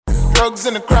drugs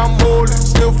in the crown molded.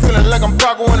 Still feeling like I'm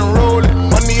Paco when I'm rolling.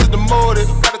 Money is the motive.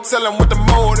 Gotta tell him what the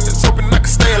motive is. Hoping I can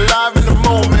stay alive in the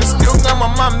moment. Still got my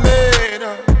mind made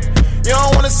up. You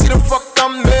don't wanna see the fuck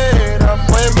I'm made up.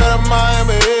 Way better my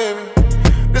behavior.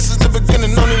 This is the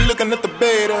beginning, only looking at the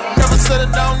beta. Never set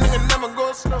it down, nigga, never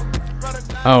go slow.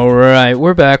 Alright,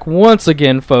 we're back once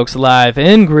again, folks, live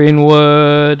in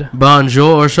Greenwood.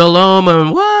 Bonjour, shalom,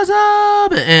 and what's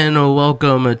up? And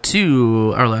welcome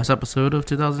to our last episode of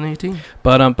 2018.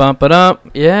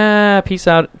 Ba-dum-bum-ba-dum. Yeah, peace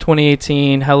out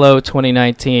 2018. Hello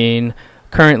 2019.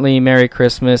 Currently, Merry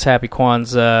Christmas, Happy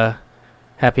Kwanzaa,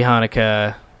 Happy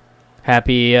Hanukkah,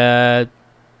 Happy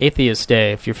Atheist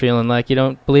Day. If you're feeling like you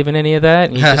don't believe in any of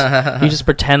that, you just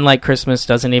pretend like Christmas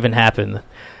doesn't even happen.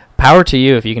 Power to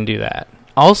you if you can do that.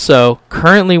 Also,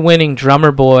 currently winning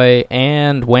Drummer Boy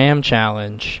and Wham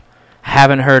Challenge.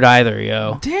 Haven't heard either,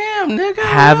 yo. Damn, nigga.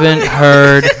 Haven't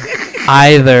heard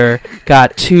either.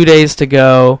 Got 2 days to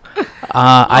go.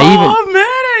 I'm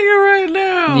mad at you right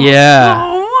now. Yeah.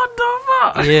 Oh, what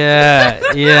the fuck? Yeah.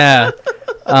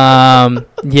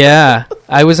 Yeah.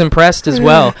 I was impressed as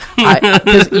well.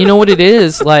 Because you know what it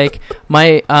is? Like,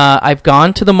 I've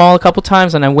gone to the mall a couple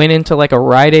times, and I went into like a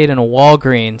Rite Aid and a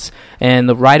Walgreens, and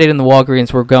the Rite Aid and the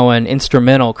Walgreens were going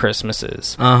instrumental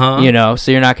Christmases. You know,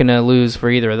 so you're not going to lose for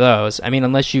either of those. I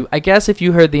mean, I guess if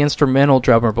you heard the instrumental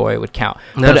Drummer Boy, it would count.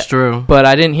 That's true. But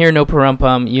I didn't hear no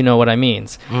Parum-Pum, you know what I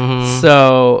means.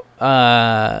 So,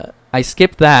 I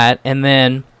skipped that, and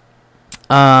then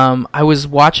I was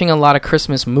watching a lot of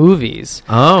Christmas movies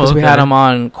because we had them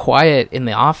on quiet in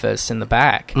the office in the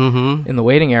back in the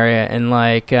waiting area, and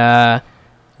like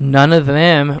none of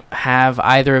them have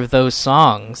either of those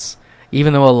songs,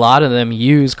 even though a lot of them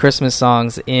use Christmas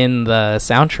songs in the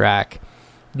soundtrack.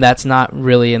 That's not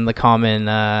really in the common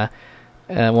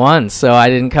ones, so I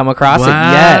didn't come across it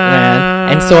yet,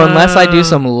 man. And so unless I do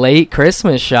some late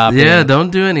Christmas shopping,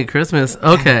 don't do any Christmas.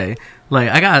 Okay. Like,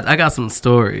 I got some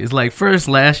stories. Like, first,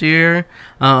 last year,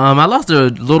 I lost a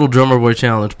little Drummer Boy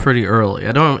challenge pretty early.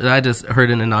 I just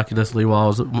heard it innocuously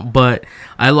but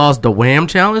I lost the Wham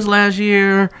challenge last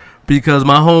year because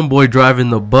my homeboy driving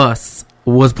the bus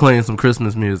was playing some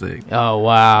Christmas music. Oh,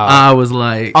 wow. I was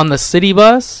like... On the city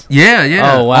bus?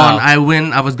 Yeah. Oh, wow. I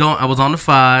was on the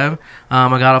 5. I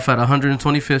got off at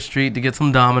 125th Street to get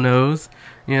some Domino's.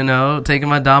 You know, taking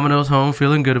my Domino's home,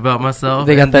 feeling good about myself.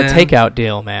 They got that takeout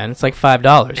deal, man. It's like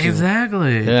 $5.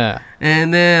 Exactly. Yeah.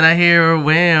 And then I hear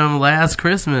Wham! Last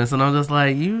Christmas, and I'm just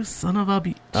like, you son of a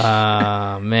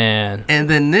bitch. Man. And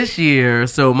then this year,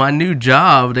 so my new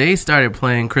job, they started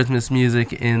playing Christmas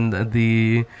music in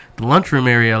the lunchroom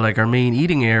area, like our main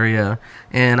eating area.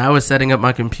 And I was setting up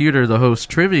my computer to host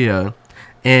trivia.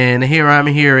 And here I'm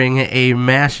hearing a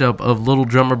mashup of Little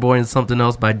Drummer Boy and Something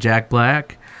Else by Jack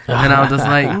Black. And I was just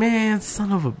like, man,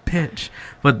 son of a bitch.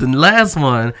 But the last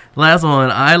one,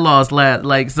 I lost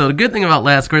so the good thing about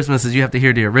Last Christmas is you have to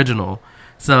hear the original.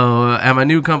 So at my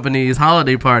new company's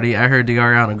holiday party, I heard the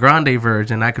Ariana Grande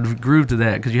version. I could groove to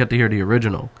that because you have to hear the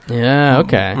original. Yeah,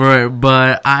 okay. Right,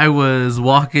 but I was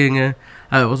walking... where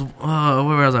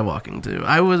was I walking to?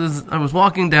 I was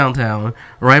walking downtown,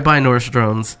 right by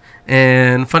Nordstrom's,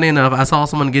 and funny enough, I saw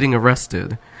someone getting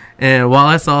arrested. And while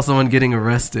I saw someone getting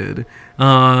arrested,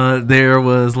 there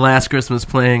was Last Christmas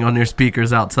playing on their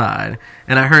speakers outside.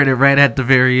 And I heard it right at the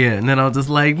very end. And I was just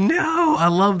like, no, I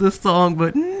love this song,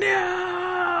 but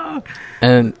no.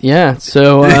 And yeah,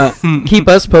 so keep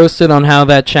us posted on how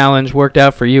that challenge worked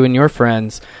out for you and your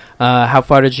friends. How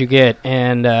far did you get?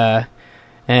 And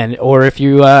or if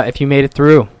you made it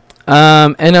through.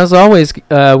 And as always,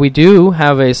 we do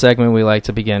have a segment we like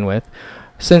to begin with.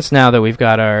 Since now that we've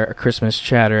got our Christmas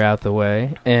chatter out the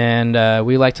way, and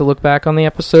we like to look back on the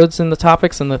episodes and the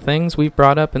topics and the things we've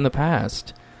brought up in the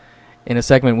past in a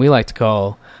segment we like to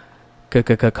call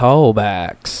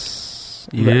callbacks.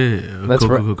 Yeah, that's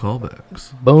right.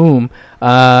 Callbacks. Boom.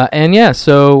 And yeah,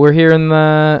 so we're here in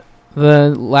the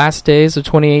last days of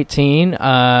 2018.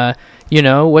 You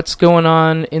know, what's going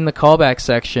on in the callback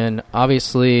section?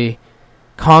 Obviously,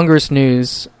 Congress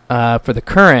news for the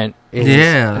current is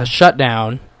a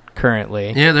shutdown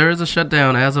currently. Yeah, there is a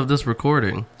shutdown as of this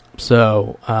recording.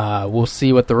 So we'll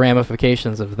see what the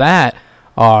ramifications of that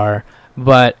are.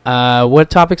 But what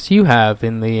topics do you have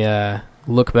in the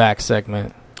look back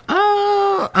segment?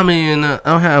 I mean, I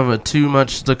don't have too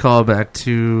much to call back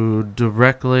to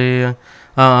directly.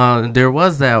 There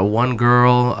was that one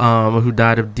girl who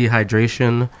died of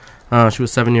dehydration. She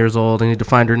was 7 years old. I need to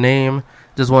find her name.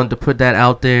 Just wanted to put that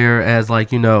out there as,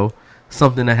 like, you know,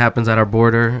 something that happens at our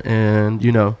border, and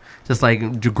just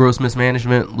like gross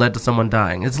mismanagement led to someone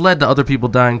dying. It's led to other people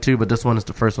dying too, but this one is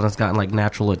the first one that's gotten like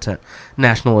national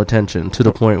attention to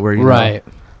the point where right.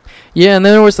 Yeah, and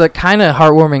then there was a kind of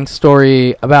heartwarming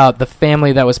story about the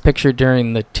family that was pictured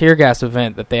during the tear gas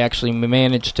event that they actually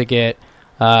managed to get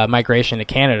migration to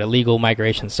Canada, legal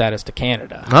migration status to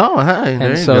Canada. Oh, hey,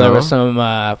 and so there were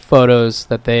some photos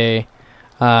that they.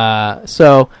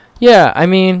 So yeah, I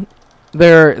mean,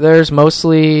 there's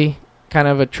mostly kind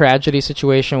of a tragedy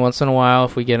situation once in a while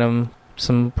if we get them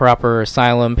some proper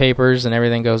asylum papers and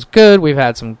everything goes good. We've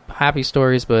had some happy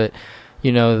stories, but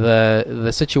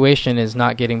the situation is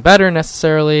not getting better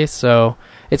necessarily. So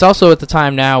it's also at the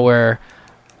time now where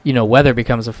weather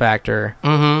becomes a factor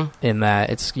in that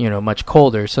it's much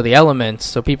colder. So the elements,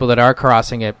 so people that are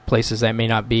crossing at places that may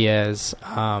not be as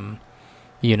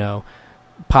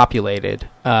populated,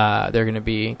 they're going to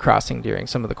be crossing during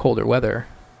some of the colder weather.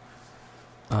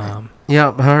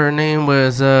 Yeah, her name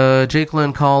was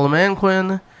Jacqueline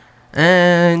Call-Manquin,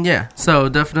 and yeah, so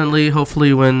definitely,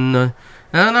 hopefully, when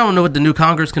I don't know what the new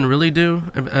Congress can really do,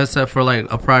 except for like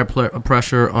apply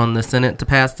pressure on the Senate to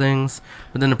pass things,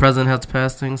 but then the president has to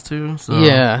pass things too. So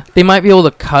yeah, they might be able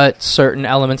to cut certain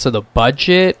elements of the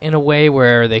budget in a way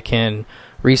where they can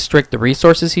restrict the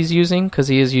resources he's using, because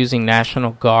he is using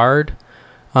National Guard.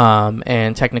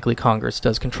 And technically Congress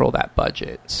does control that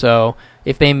budget. So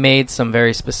if they made some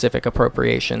very specific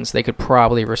appropriations, they could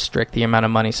probably restrict the amount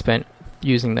of money spent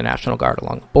using the National Guard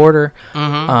along the border,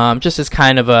 just as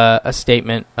kind of a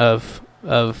statement of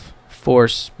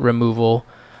force removal.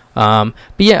 But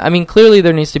yeah, I mean, clearly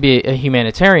there needs to be a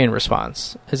humanitarian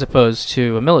response as opposed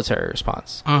to a military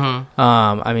response.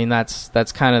 I mean,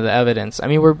 that's kind of the evidence. I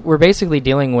mean, we're basically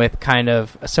dealing with kind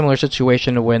of a similar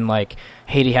situation to when like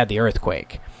Haiti had the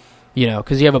earthquake,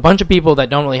 because you have a bunch of people that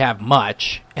don't really have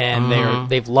much, and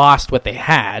they've lost what they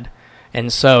had,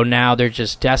 and so now they're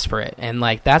just desperate, and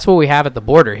like that's what we have at the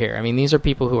border here. I mean, these are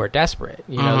people who are desperate.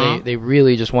 They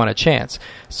really just want a chance.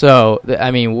 So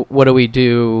I mean, what do we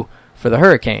do for the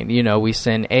hurricane? We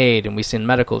send aid, and we send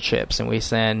medical chips, and we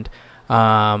send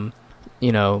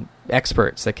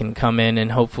experts that can come in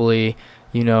and hopefully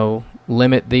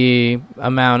limit the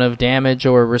amount of damage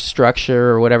or restructure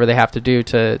or whatever they have to do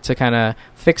to kind of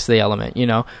fix the element,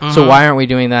 So why aren't we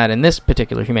doing that in this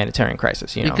particular humanitarian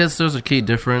crisis, Because there's a key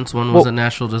difference. One was a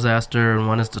natural disaster, and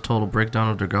one is the total breakdown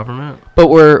of their government. But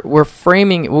we're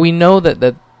framing, we know that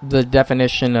the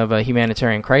definition of a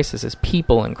humanitarian crisis is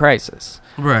people in crisis.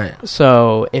 Right.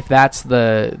 So if that's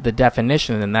the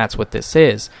definition, then that's what this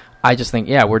is. I just think,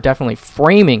 we're definitely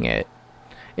framing it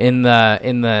in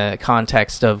the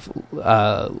context of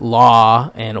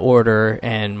law and order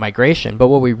and migration. But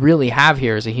what we really have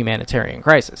here is a humanitarian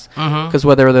crisis. Because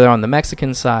whether they're on the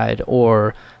Mexican side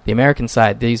or the American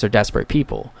side, these are desperate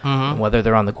people. And whether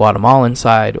they're on the Guatemalan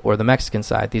side or the Mexican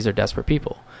side, these are desperate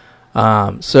people.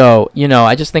 So,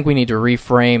 I just think we need to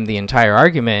reframe the entire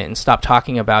argument and stop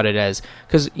talking about it as,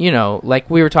 because, like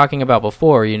we were talking about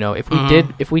before,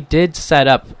 if we did set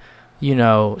up,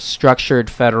 structured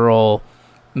federal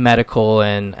medical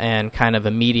and kind of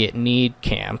immediate need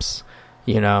camps,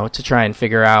 to try and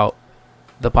figure out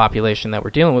the population that we're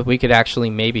dealing with, we could actually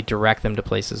maybe direct them to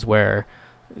places where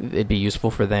it'd be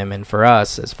useful for them and for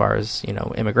us as far as,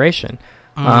 immigration.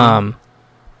 At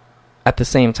the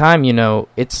same time,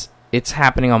 it's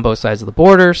happening on both sides of the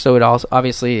border, so it also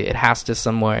obviously it has to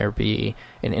somewhere be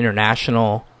an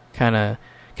international kind of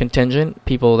contingent,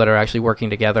 people that are actually working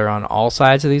together on all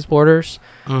sides of these borders.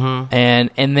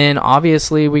 And then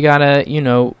obviously we gotta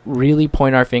really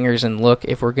point our fingers and look,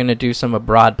 if we're gonna do some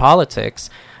abroad politics,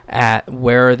 at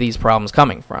where are these problems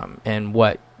coming from and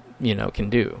what can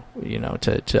do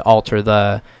to alter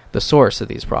the source of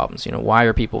these problems. Why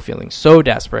are people feeling so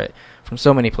desperate from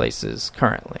so many places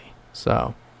currently?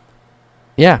 So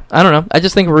yeah, I don't know. I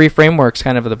just think a reframework's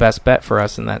kind of the best bet for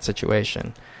us in that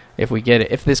situation. If we get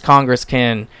it, if this Congress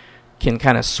can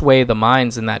kind of sway the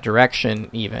minds in that direction,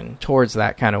 even towards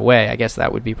that kind of way, I guess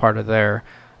that would be part of their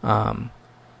kind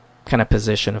of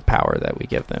position of power that we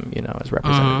give them, as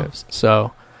representatives.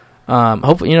 So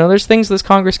hopefully, there's things this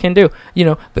Congress can do.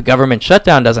 The government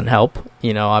shutdown doesn't help.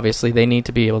 Obviously they need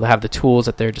to be able to have the tools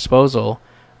at their disposal.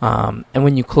 And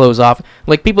when you close off,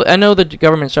 like people, I know the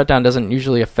government shutdown doesn't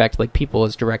usually affect like people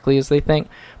as directly as they think,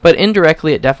 but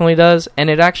indirectly it definitely does. And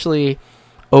it actually,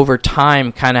 over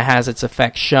time, kind of has its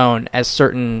effect shown as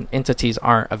certain entities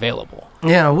aren't available.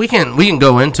 Yeah, we can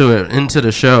go into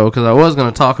the show, because I was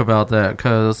going to talk about that,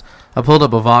 because I pulled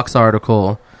up a Vox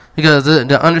article Because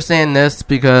to understand this,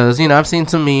 because, I've seen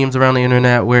some memes around the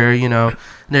internet where,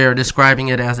 they're describing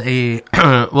it as a,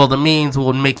 well, the memes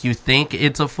will make you think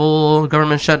it's a full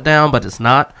government shutdown, but it's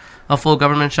not a full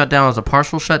government shutdown. It's a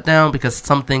partial shutdown because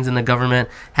some things in the government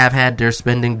have had their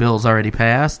spending bills already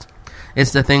passed.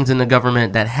 It's the things in the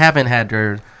government that haven't had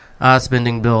their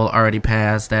spending bill already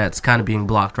passed that's kind of being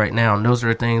blocked right now. And those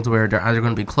are things where they're either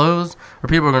going to be closed or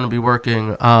people are going to be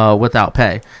working without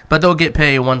pay. But they'll get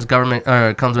paid once government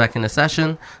comes back into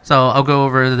session. So I'll go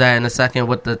over that in a second,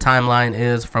 what the timeline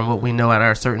is from what we know at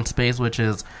our certain space, which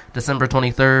is December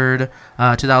 23rd,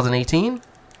 2018.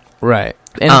 Right.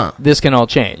 And this can all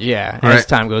change, as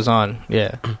time goes on,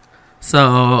 So,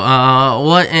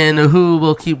 what and who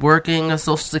will keep working?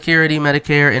 Social Security,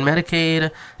 Medicare, and Medicaid,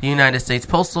 the United States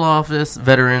Postal Office,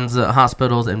 veterans,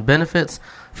 hospitals, and benefits,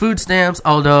 food stamps,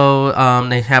 although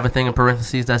they have a thing in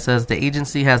parentheses that says the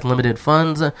agency has limited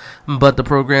funds, but the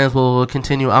programs will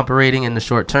continue operating in the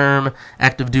short term,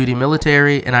 active duty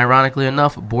military, and ironically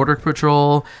enough, Border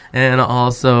Patrol, and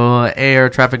also Air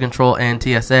Traffic Control and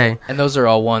TSA. And those are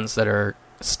all ones that are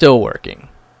still working.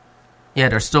 Yeah,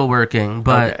 they're still working,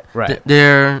 but right.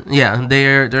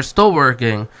 They're still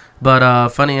working. But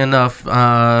funny enough,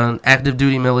 active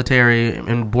duty military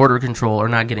and border control are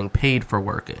not getting paid for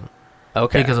working.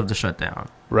 Okay. Because of the shutdown.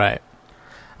 Right.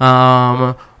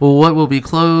 What will be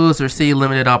closed or see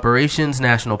limited operations?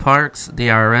 National parks, the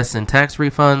IRS and tax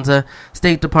refunds,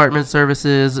 State Department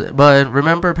services. But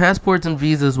remember, passports and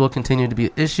visas will continue to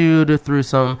be issued through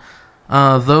some.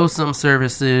 Though some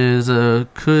services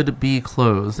could be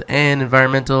closed, and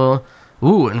environmental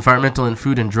and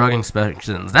food and drug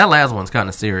inspections. That last one's kind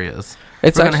of serious.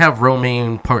 We're going to have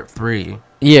Romaine Part 3.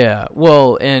 Yeah,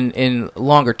 well, and in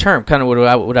longer term, kind of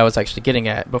what I was actually getting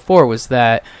at before was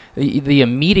that the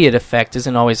immediate effect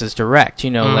isn't always as direct.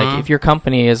 Like if your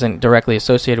company isn't directly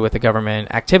associated with a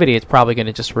government activity, it's probably going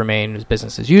to just remain as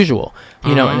business as usual.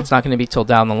 And it's not going to be till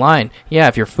down the line. Yeah,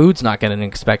 if your food's not getting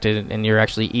inspected and you're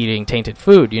actually eating tainted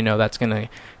food, that's going to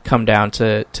come down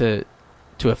to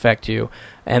affect you.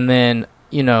 And then,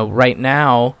 right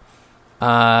now,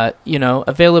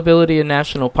 availability in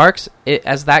national parks,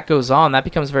 as that goes on, that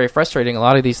becomes very frustrating. A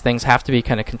lot of these things have to be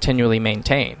kind of continually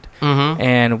maintained.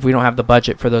 And if we don't have the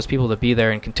budget for those people to be there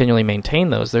and continually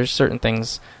maintain those, there's certain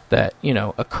things that,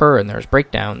 occur and there's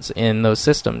breakdowns in those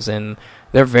systems. And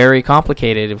they're very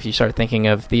complicated if you start thinking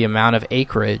of the amount of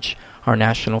acreage our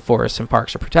national forests and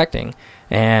parks are protecting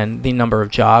and the number of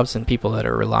jobs and people that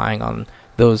are relying on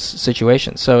those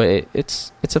situations. So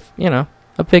it's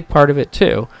a big part of it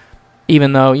too.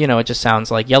 Even though, it just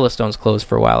sounds like Yellowstone's closed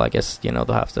for a while. I guess, they'll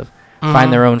have to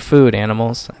find their own food,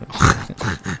 animals.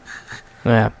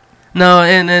 Yeah. No,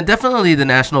 and definitely the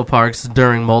national parks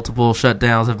during multiple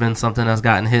shutdowns have been something that's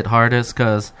gotten hit hardest,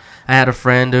 because I had a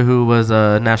friend who was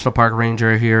a national park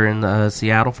ranger here in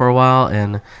Seattle for a while,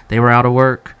 and they were out of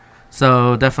work.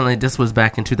 So definitely this was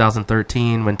back in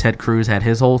 2013 when Ted Cruz had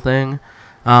his whole thing.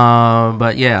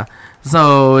 But yeah,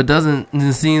 so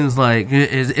it seems like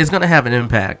it's going to have an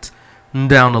impact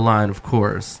down the line, of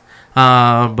course,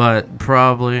 but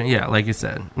probably, like you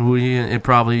said,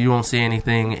 you won't see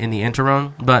anything in the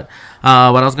interim. But what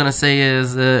I was gonna say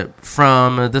is,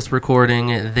 from this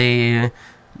recording, they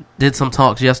did some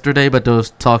talks yesterday, but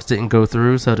those talks didn't go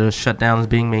through, so the shutdown is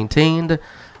being maintained.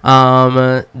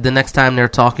 The next time they're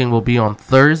talking will be on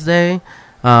Thursday.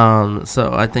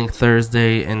 So I think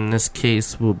Thursday in this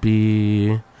case will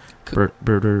be a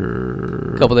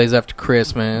couple days after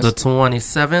Christmas, the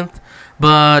 27th.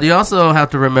 But you also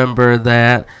have to remember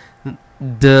that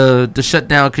the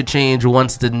shutdown could change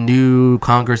once the new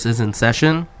Congress is in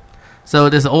session. So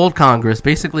this old Congress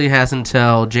basically has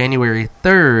until January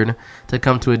 3rd to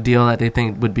come to a deal that they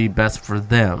think would be best for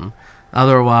them.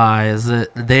 Otherwise,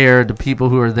 the people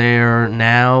who are there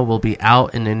now will be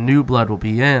out and the new blood will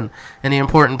be in. And the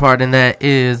important part in that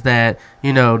is that,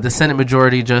 the Senate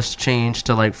majority just changed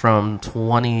to from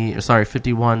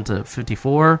 51 to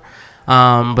 54.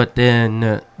 But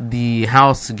then the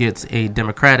House gets a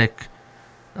Democratic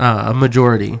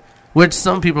majority, which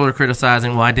some people are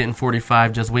criticizing. Why didn't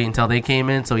 45 just wait until they came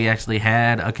in? So he actually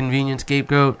had a convenient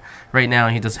scapegoat. Right now,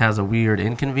 he just has a weird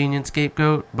inconvenient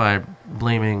scapegoat by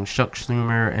blaming Chuck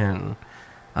Schumer and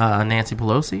Nancy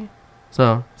Pelosi.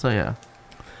 So yeah.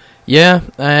 Yeah,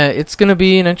 it's going to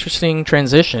be an interesting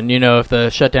transition, if the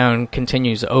shutdown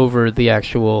continues over the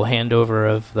actual handover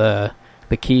of the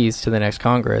keys to the next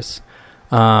Congress.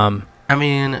 I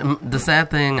mean, the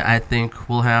sad thing I think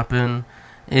will happen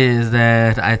is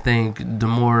that I think the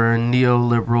more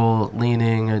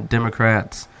neoliberal-leaning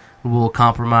Democrats will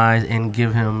compromise and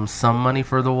give him some money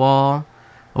for the wall,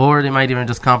 Or they might even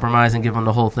just compromise and give them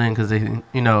the whole thing because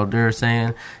they're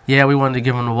saying, yeah, we wanted to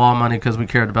give them the wall money because we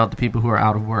cared about the people who are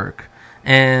out of work.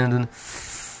 And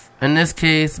in this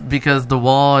case, because the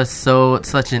wall is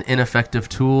such an ineffective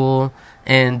tool,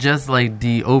 and just like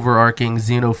the overarching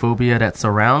xenophobia that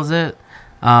surrounds it,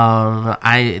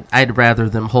 I'd rather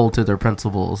them hold to their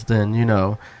principles than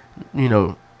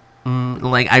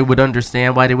like I would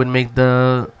understand why they would make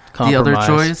the other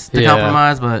choice to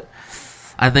compromise, but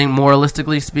I think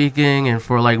moralistically speaking, and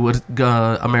for like what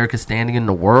America's standing in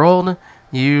the world,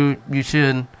 you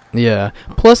should. Yeah.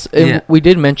 Plus, we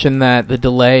did mention that the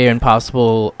delay and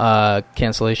possible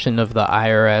cancellation of the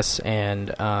IRS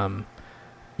and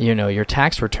your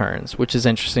tax returns, which is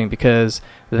interesting because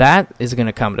that is going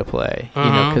to come to play.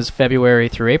 Because February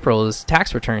through April is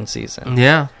tax return season.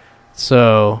 Yeah.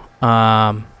 So,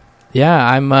 I'm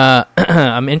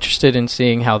I'm interested in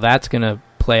seeing how that's going to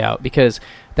play out because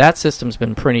that system's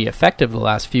been pretty effective the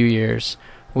last few years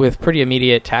with pretty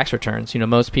immediate tax returns.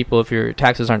 Most people, if your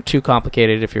taxes aren't too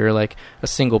complicated, if you're like a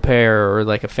single payer or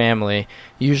like a family,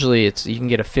 usually you can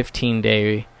get a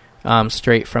 15-day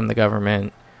straight from the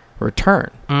government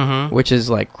return, which is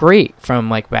like great from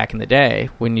like back in the day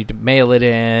when you'd mail it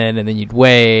in and then you'd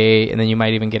wait and then you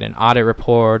might even get an audit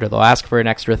report or they'll ask for an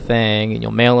extra thing and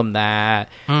you'll mail them that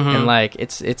and like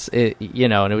and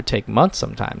it would take months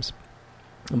sometimes.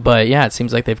 But yeah, it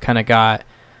seems like they've kind of got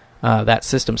that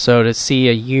system. So to see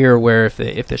a year where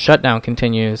if the shutdown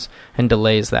continues and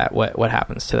delays that, what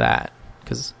happens to that?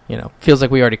 Because feels like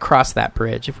we already crossed that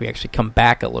bridge. If we actually come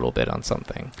back a little bit on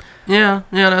something, yeah,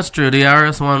 that's true. The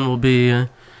IRS one will be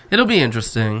it'll be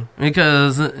interesting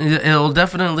because it'll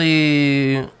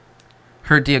definitely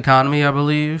hurt the economy, I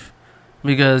believe.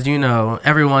 Because,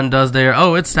 everyone does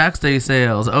it's tax day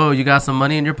sales. Oh, you got some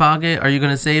money in your pocket? Are you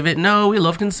going to save it? No, we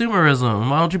love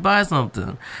consumerism. Why don't you buy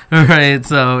something? Right,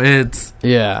 so it's...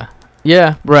 Yeah.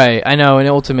 Yeah, right. I know, and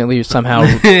ultimately somehow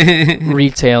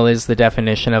retail is the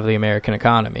definition of the American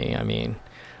economy. I mean,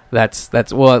 that's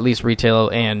at least retail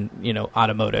and,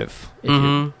 automotive. If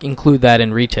you include that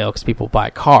in retail because people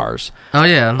buy cars. Oh,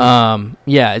 yeah.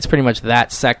 Yeah, it's pretty much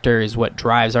that sector is what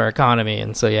drives our economy.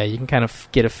 And so, yeah, you can kind of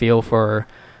get a feel for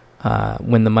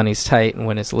when the money's tight and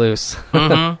when it's loose.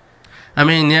 I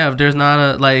mean, yeah, if there's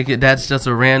not that's just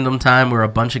a random time where a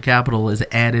bunch of capital is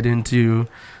added into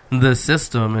the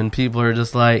system and people are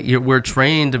just like, we're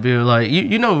trained to be like,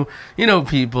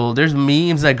 people, there's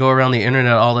memes that go around the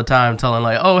internet all the time telling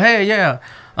like, oh, hey, yeah,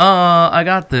 I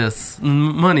got this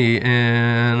money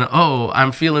and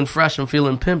I'm feeling fresh, I'm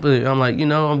feeling pimply, I'm like,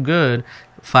 I'm good.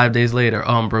 5 days later,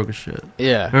 I'm broke as shit.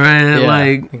 Yeah. Right? Yeah,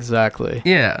 like, exactly.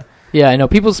 Yeah. Yeah, I know.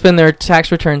 People spend their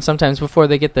tax return sometimes before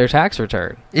they get their tax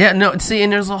return. Yeah, no, see,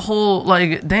 and there's a whole,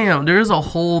 there's a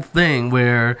whole thing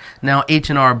where now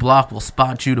H&R Block will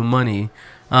spot you the money,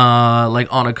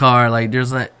 on a car.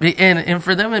 There's and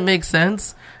for them it makes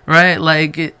sense, right?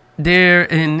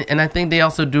 And I think they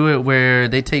also do it where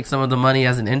they take some of the money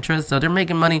as an interest. So they're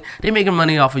making money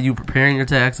off of you preparing your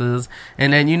taxes.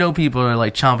 And then, people are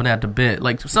chomping at the bit.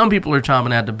 Some people are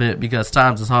chomping at the bit because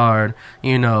times is hard,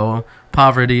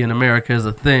 poverty in America is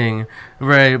a thing,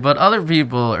 right? But other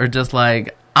people are just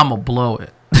like, I'm gonna blow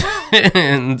it.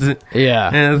 and it's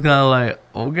kind of like,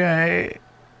 okay.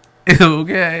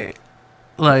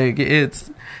 It's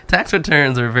tax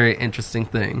returns are a very interesting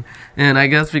thing. And I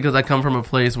guess because I come from a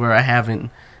place where I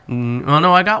haven't,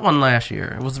 I got one last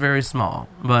year. It was very small,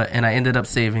 and I ended up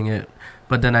saving it.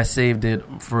 But then I saved it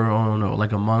for,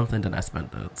 a month, and then I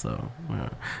spent it. So,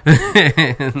 yeah.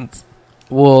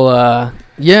 Well,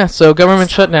 so government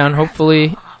shutdown,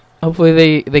 hopefully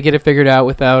they get it figured out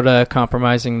without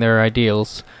compromising their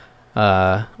ideals.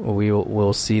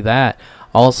 We'll see that.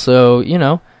 Also,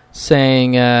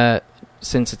 saying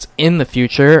since it's in the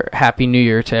future, Happy New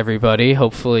Year to everybody.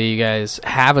 Hopefully you guys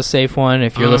have a safe one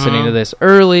if you're listening to this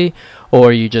early,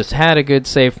 or you just had a good,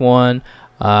 safe one.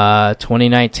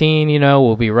 2019,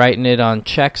 we'll be writing it on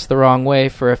checks the wrong way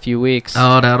for a few weeks.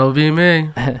 Oh, that'll be me.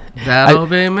 That'll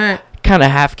be me. Kind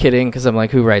of half kidding because I'm like,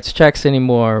 who writes checks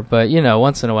anymore? But,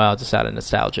 once in a while, just out of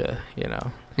nostalgia,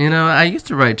 I used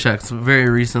to write checks very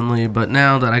recently, but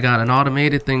now that I got an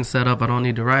automated thing set up, I don't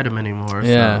need to write them anymore.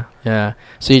 Yeah, so. Yeah.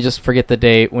 So you just forget the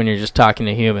date when you're just talking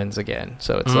to humans again.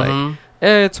 So it's like,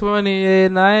 hey,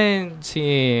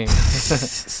 2019.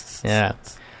 Yeah.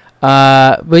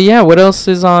 But yeah, what else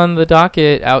is on the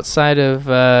docket outside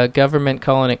of government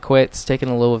calling it quits, taking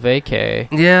a little vacay?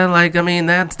 Yeah,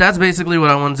 that's basically what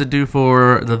I wanted to do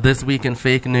for the This Week in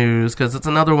Fake News, because it's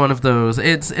another one of those.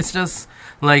 It's just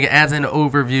like, as an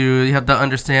overview, you have to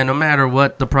understand no matter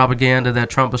what the propaganda that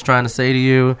Trump was trying to say to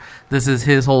you, this is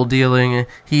his whole dealing.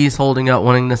 He's holding out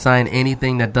wanting to sign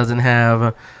anything that doesn't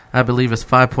have, I believe it's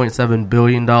 $5.7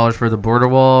 billion for the border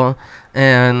wall.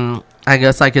 And I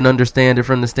guess I can understand it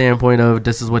from the standpoint of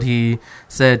this is what he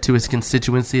said to his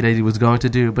constituency that he was going to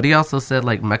do. But he also said,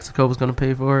 like, Mexico was going to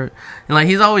pay for it. And, like,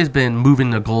 he's always been moving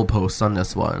the goalposts on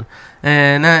this one.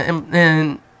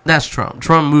 And that's Trump.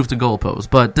 Trump moved the goalposts.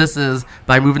 But this is,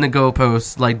 by moving the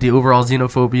goalposts, like, the overall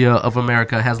xenophobia of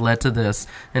America has led to this.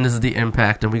 And this is the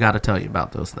impact, and we got to tell you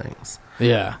about those things.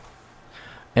 Yeah.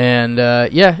 And,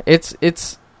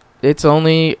 it's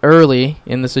only early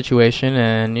in the situation,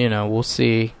 and we'll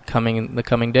see in the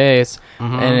coming days,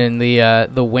 and in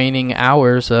the waning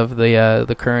hours of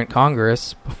the current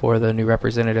Congress before the new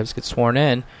representatives get sworn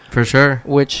in. For sure.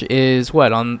 Which is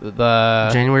what, on the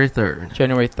January 3rd.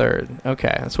 January 3rd.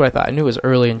 Okay, that's what I thought. I knew it was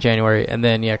early in January, and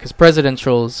then because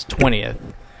presidential's 20th,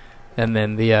 and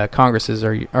then the Congresses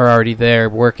are already there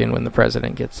working when the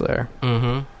president gets there.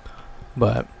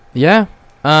 But yeah.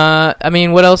 I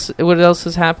mean, what else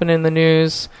has happened in the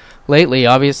news lately?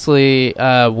 Obviously,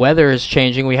 weather is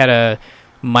changing. We had a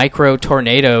micro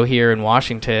tornado here in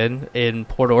Washington, in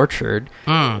Port Orchard,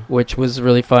 which was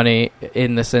really funny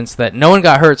in the sense that no one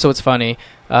got hurt, so it's funny.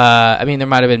 I mean, there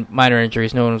might have been minor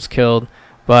injuries. No one was killed.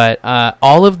 But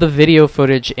all of the video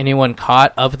footage anyone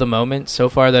caught of the moment so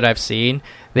far that I've seen,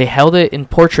 they held it in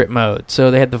portrait mode. So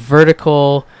they had the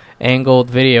vertical angled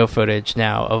video footage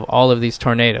now of all of these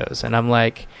tornadoes, and I'm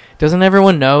like, doesn't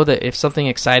everyone know that if something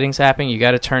exciting's happening, you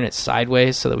got to turn it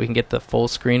sideways so that we can get the full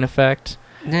screen effect?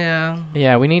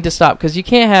 Yeah, we need to stop, because you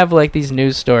can't have like these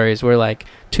news stories where like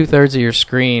 2/3 of your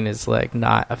screen is like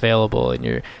not available and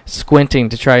you're squinting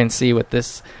to try and see what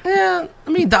this. Yeah, I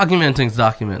mean, documenting's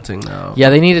documenting though.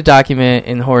 Yeah, they need to document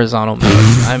in horizontal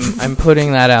mode. I'm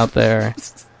putting that out there.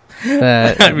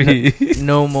 That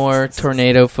no more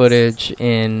tornado footage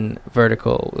in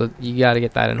vertical. You got to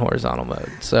get that in horizontal mode.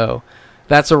 So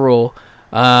that's a rule.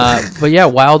 But yeah,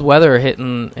 wild weather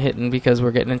hitting because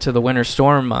we're getting into the winter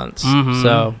storm months.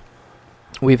 So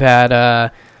we've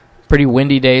had pretty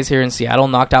windy days here in Seattle.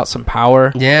 Knocked out some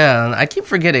power. Yeah, I keep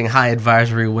forgetting high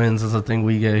advisory winds is a thing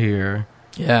we get here.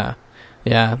 Yeah,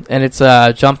 and it's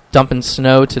dumping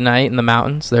snow tonight in the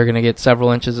mountains. They're gonna get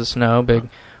several inches of snow. Big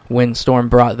windstorm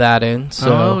brought that in.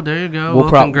 So there you go.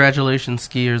 Congratulations,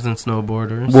 skiers and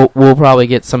snowboarders. We'll probably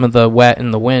get some of the wet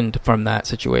and the wind from that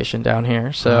situation down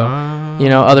here. So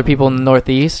other people in the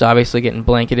Northeast obviously getting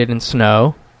blanketed in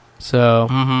snow. So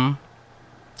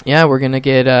yeah, we're gonna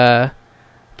get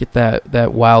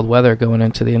that wild weather going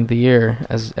into the end of the year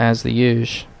as the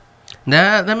usual.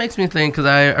 That makes me think, because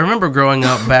I remember growing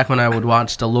up back when I would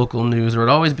watch the local news, there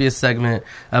would always be a segment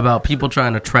about people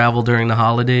trying to travel during the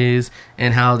holidays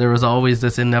and how there was always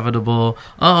this inevitable,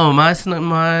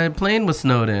 my plane was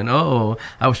snowed in. Oh,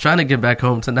 I was trying to get back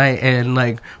home tonight. And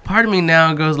like, part of me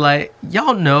now goes like,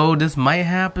 y'all know this might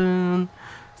happen.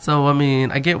 So, I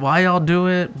mean, I get why y'all do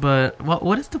it, but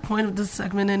what is the point of this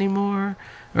segment anymore?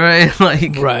 Right?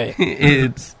 Like, right.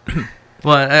 It's...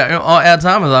 Well, at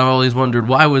times I've always wondered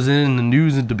why was it in the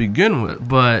news to begin with,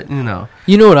 but, You know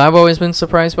what I've always been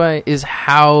surprised by is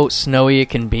how snowy it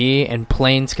can be and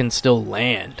planes can still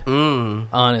land.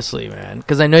 Honestly, man.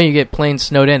 Because I know you get planes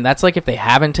snowed in. That's like if they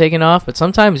haven't taken off, but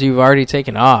sometimes you've already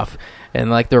taken off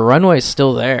and, like, the runway's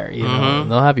still there, know,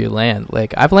 and they'll have you land.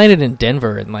 Like, I've landed in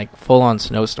Denver in, like, full-on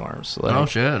snowstorms. Like, oh,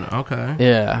 shit. Okay.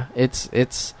 Yeah, it's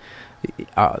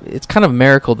kind of a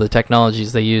miracle the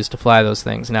technologies they use to fly those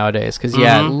things nowadays. Because,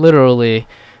 literally,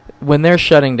 when they're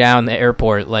shutting down the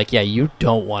airport, like, you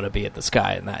don't want to be at the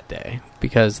sky in that day.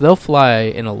 Because they'll fly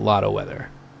in a lot of weather.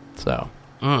 So,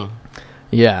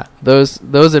 yeah, those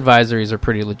advisories are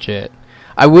pretty legit.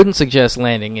 I wouldn't suggest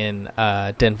landing in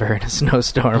Denver in a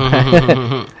snowstorm.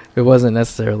 It wasn't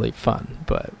necessarily fun.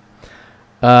 But,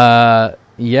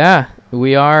 yeah,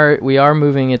 we are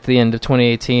moving at the end of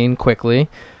 2018 quickly.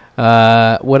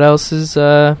 What else is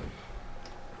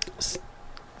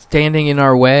standing in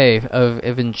our way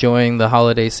of enjoying the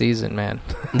holiday season, man?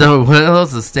 No, what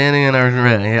else is standing in our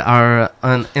way? Our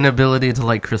inability to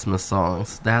like Christmas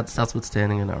songs. That's what's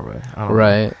standing in our way.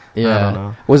 Right. Know. Yeah. I don't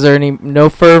know. Was there no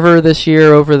fervor this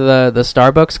year over the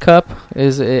Starbucks cup?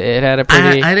 It had a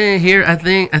pretty... I didn't hear. I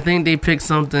think they picked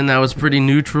something that was pretty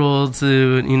neutral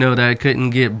to, that couldn't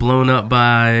get blown up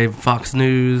by Fox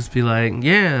News. Be like,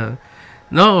 yeah.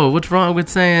 No, what's wrong with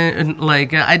saying,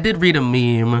 like, I did read a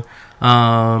meme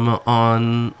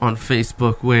on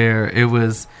Facebook where it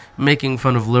was making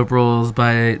fun of liberals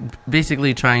by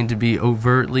basically trying to be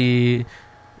overtly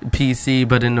PC,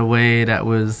 but in a way that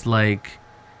was, like,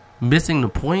 missing the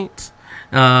point.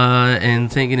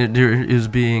 and thinking it is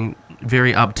being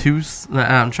very obtuse.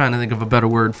 I'm trying to think of a better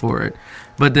word for it.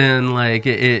 But then, like,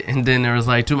 and then there was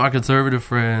like, to my conservative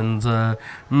friends,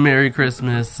 Merry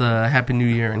Christmas, Happy New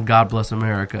Year, and God bless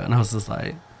America. And I was just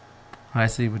like, I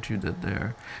see what you did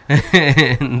there.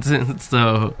 And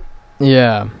so,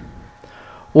 yeah.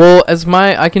 Well,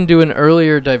 I can do an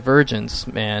earlier divergence,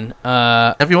 man.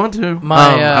 If you want to.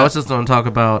 I was just going to talk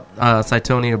about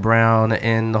Cytonia Brown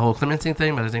and the whole clemency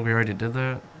thing, but I think we already did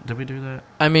that. Did we do that?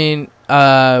 I mean,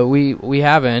 we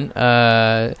haven't.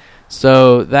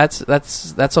 So that's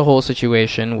a whole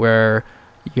situation where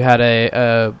you had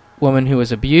a woman who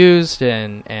was abused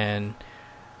and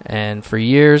for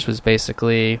years was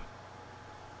basically,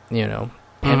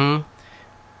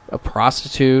 a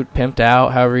prostitute, pimped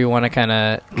out, however you want to kind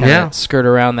of skirt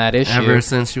around that issue. Ever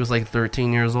since she was like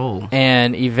 13 years old.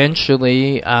 And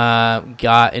eventually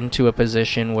got into a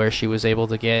position where she was able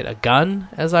to get a gun,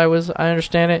 as I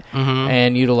understand it,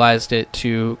 and utilized it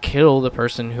to kill the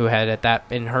person who had,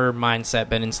 in her mindset,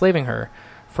 been enslaving her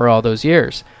for all those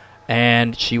years.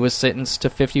 And she was sentenced to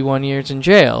 51 years in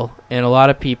jail. And a lot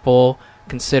of people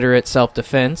consider it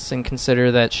self-defense and consider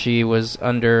that she was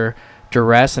under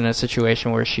duress in a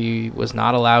situation where she was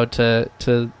not allowed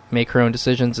to make her own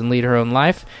decisions and lead her own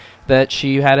life, that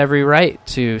she had every right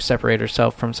to separate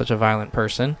herself from such a violent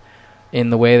person in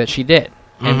the way that she did.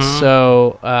 And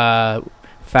so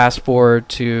fast forward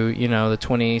to the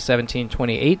 2017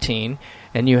 2018,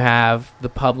 and you have the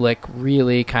public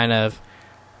really kind of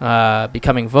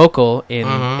becoming vocal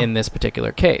in this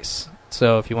particular case.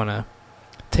 So if you want to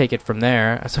take it from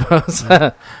there, I suppose.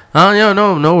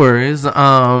 No worries.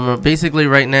 Basically,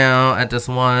 right now at this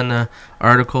one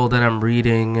article that I'm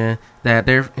reading,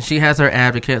 that she has her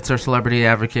advocates, her celebrity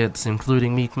advocates,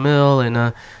 including Meek Mill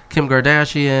and Kim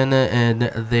Kardashian, and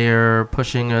they're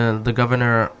pushing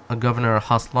Governor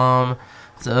Haslam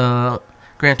to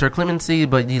grant her clemency.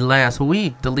 But last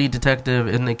week, the lead detective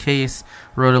in the case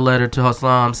wrote a letter to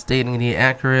Haslam stating the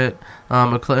accurate.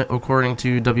 According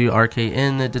to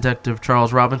WRKN, Detective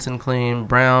Charles Robinson claimed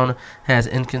Brown has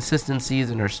inconsistencies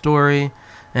in her story.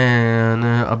 And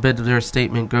a bit of their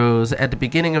statement goes, at the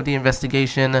beginning of the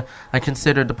investigation, I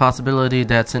considered the possibility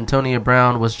that Cytonia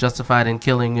Brown was justified in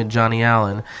killing Johnny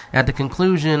Allen. At the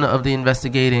conclusion of the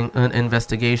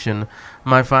investigation,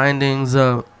 my findings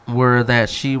were that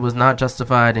she was not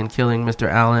justified in killing Mr.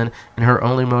 Allen, and her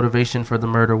only motivation for the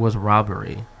murder was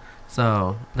robbery.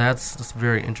 So that's a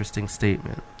very interesting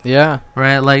statement. Yeah.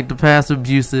 Right? Like, the past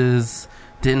abuses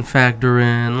didn't factor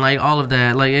in, like, all of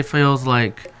that. Like, it feels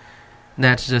like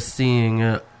that's just seeing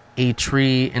a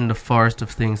tree in the forest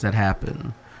of things that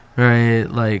happen. Right?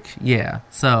 Like, yeah.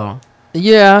 So.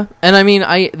 Yeah. And I mean,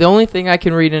 the only thing I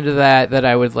can read into that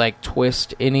I would, like,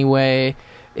 twist anyway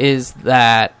is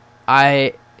that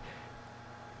I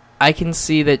can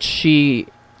see that she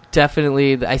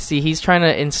definitely, I see he's trying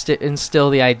to instill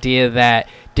the idea that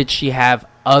did she have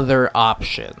other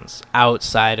options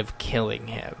outside of killing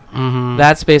him?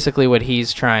 That's basically what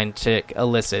he's trying to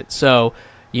elicit. So,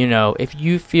 if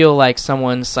you feel like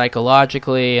someone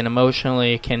psychologically and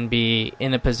emotionally can be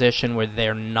in a position where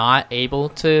they're not able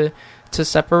to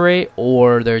separate,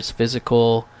 or there's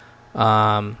physical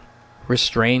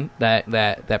restraint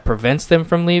that prevents them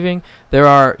from leaving, there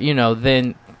are,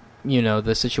 then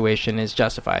the situation is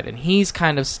justified. And he's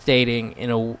kind of stating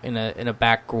in a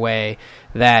back way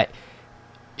that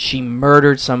she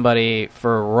murdered somebody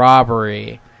for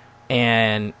robbery,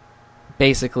 and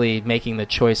basically making the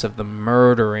choice of the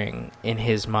murdering in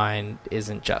his mind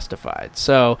isn't justified.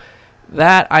 So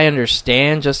that I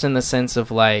understand, just in the sense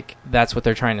of, like, that's what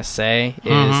they're trying to say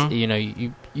is,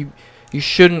 you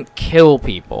shouldn't kill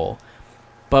people.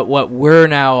 But what we're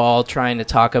now all trying to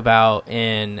talk about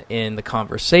in the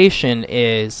conversation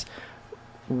is,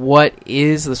 what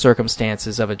is the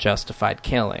circumstances of a justified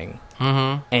killing?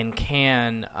 And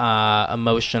can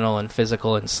emotional and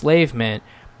physical enslavement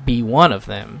be one of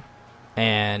them?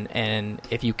 And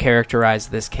if you characterize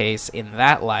this case in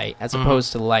that light, as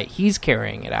opposed to the light he's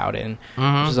carrying it out in,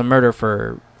 which is a murder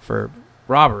for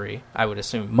robbery, I would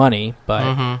assume money, but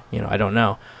I don't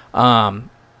know.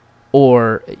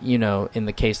 Or, in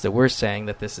the case that we're saying,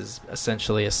 that this is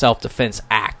essentially a self-defense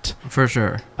act. For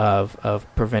sure. Of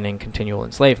preventing continual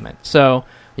enslavement. So,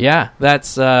 yeah,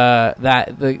 that's that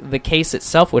the case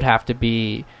itself would have to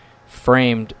be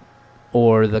framed,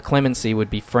 or the clemency would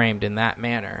be framed in that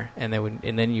manner, and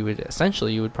then you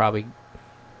would probably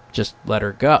just let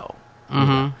her go.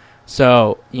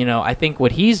 So, I think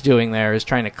what he's doing there is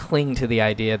trying to cling to the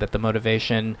idea that the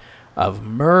motivation of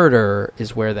murder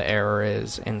is where the error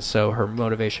is, and so her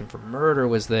motivation for murder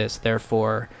was this,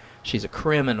 therefore she's a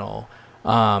criminal.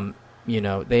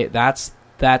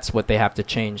 that's what they have to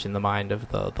change in the mind of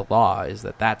the law, is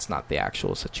that's not the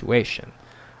actual situation.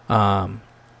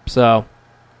 So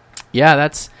yeah,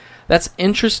 that's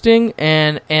interesting,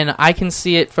 and I can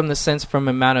see it from the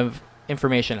amount of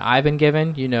information I've been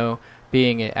given,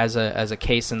 being as a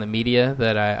case in the media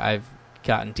that I've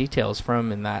gotten details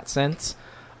from in that sense.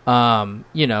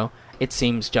 It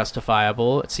seems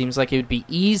justifiable. It seems like it would be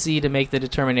easy to make the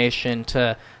determination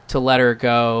to let her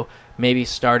go, maybe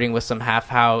starting with some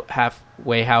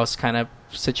halfway house kind of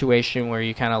situation where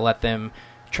you kind of let them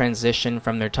transition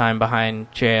from their time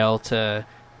behind jail to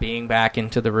being back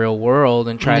into the real world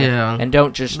and try to, and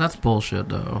don't just... That's bullshit,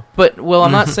 though. But,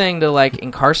 I'm not saying to,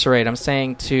 incarcerate. I'm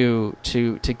saying to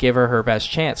give her best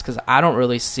chance, because I don't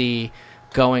really see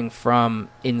going from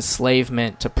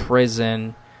enslavement to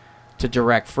prison to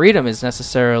direct freedom is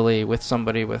necessarily, with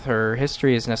somebody with her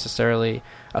history, is necessarily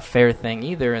a fair thing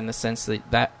either, in the sense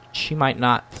that she might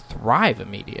not thrive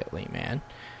immediately, man.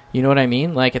 You know what I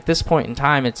mean? At this point in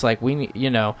time, it's like we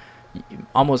need,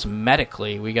 almost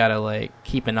medically, we gotta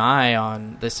keep an eye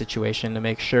on this situation to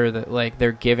make sure that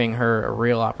they're giving her a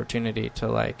real opportunity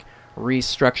to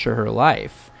restructure her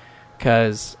life.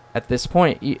 Because at this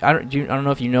point, I don't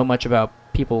know if you know much about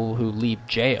people who leave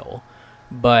jail,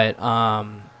 but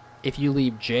if you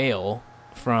leave jail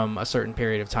from a certain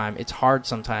period of time, it's hard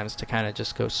sometimes to kind of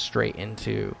just go straight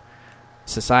into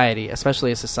society,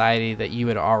 especially a society that you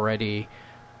had already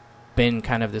been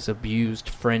kind of this abused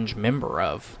fringe member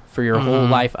of for your whole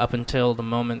life up until the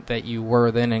moment that you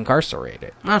were then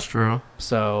incarcerated. That's true.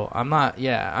 So I'm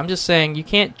just saying you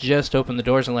can't just open the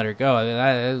doors and let her go.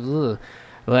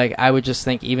 I would just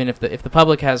think, even if the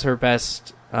public has her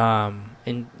best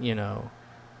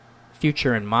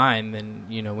future in mind, then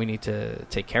we need to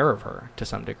take care of her to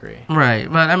some degree.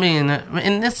 Right, but I mean,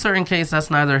 in this certain case,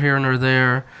 that's neither here nor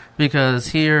there, because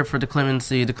here for the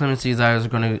clemency is either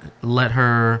going to let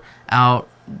her out,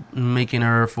 making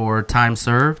her for time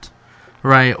served,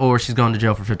 right, or she's going to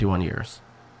jail for 51 years.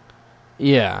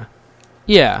 Yeah.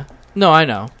 No, I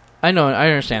know, I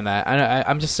understand that.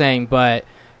 I'm just saying, but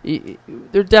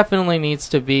there definitely needs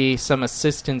to be some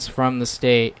assistance from the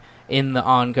state in the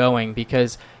ongoing,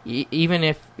 because even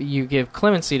if you give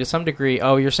clemency to some degree,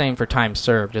 you're saying for time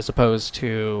served as opposed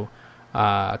to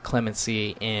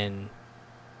clemency in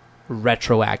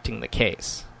retroacting the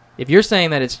case. If you're saying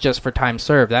that it's just for time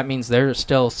served, that means they're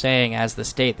still saying as the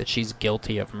state that she's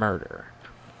guilty of murder.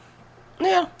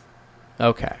 Yeah.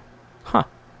 Okay. Huh.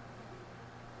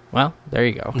 Well, there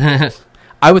you go.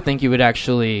 I would think you would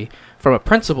actually, from a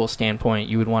principle standpoint,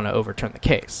 you would want to overturn the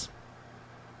case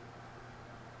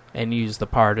and use the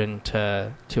pardon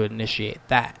to initiate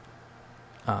that.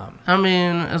 I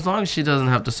mean, as long as she doesn't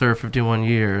have to serve 51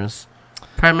 years,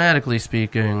 pragmatically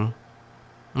speaking,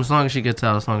 as long as she gets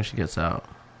out.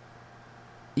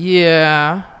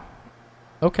 Yeah.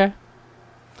 Okay.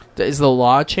 Is the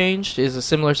law changed? Is a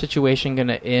similar situation going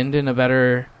to end in a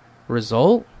better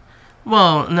result?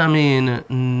 Well, I mean,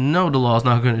 no, the law's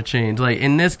not going to change.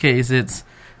 In this case, it's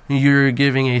you're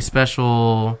giving a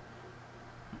special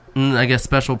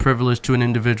privilege to an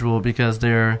individual because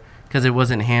it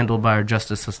wasn't handled by our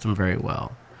justice system very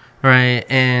well, right?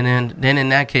 And then in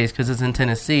that case, because it's in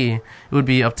Tennessee, it would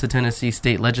be up to Tennessee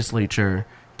state legislature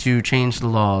to change the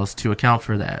laws to account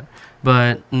for that.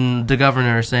 But the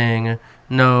governor saying,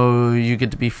 no, you get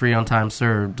to be free on time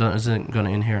served, isn't going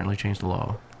to inherently change the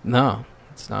law. No,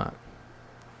 it's not.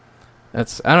 I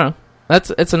don't know.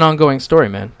 It's an ongoing story,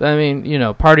 man. I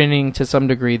mean, pardoning to some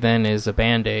degree then is a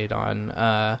Band-Aid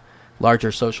on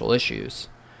larger social issues.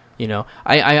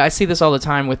 I see this all the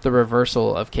time with the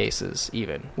reversal of cases,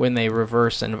 even when they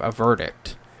reverse a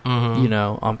verdict,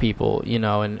 on people,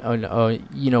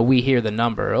 and we hear the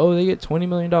number, they get $20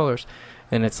 million.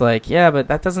 And it's like, yeah, but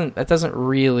that doesn't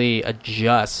really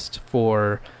adjust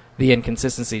for the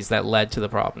inconsistencies that led to the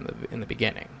problem in the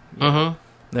beginning.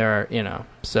 There are,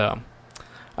 so...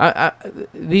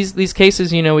 these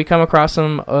cases, we come across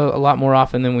them a lot more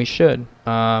often than we should.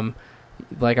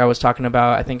 Like I was talking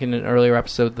about, I think in an earlier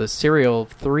episode, the Serial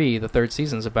 3, the third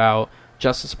season's about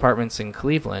justice departments in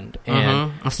Cleveland,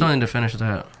 and I still need to finish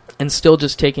that. And still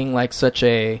just taking such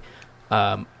a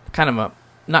kind of a,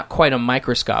 not quite a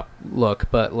microscope look,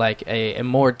 but a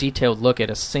more detailed look at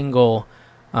a single,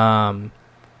 what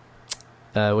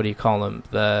do you call them?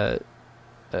 The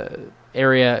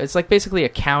area. It's basically a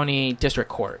county district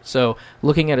court. So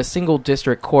looking at a single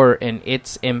district court and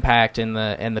its impact and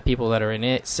the people that are in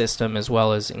its system, as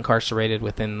well as incarcerated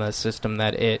within the system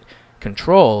that it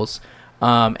controls,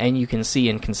 and you can see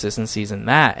inconsistencies in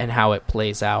that and how it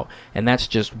plays out. And that's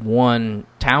just one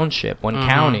township, one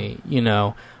county,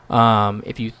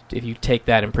 if you take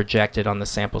that and project it on the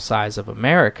sample size of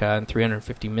America and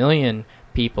 350 million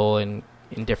people in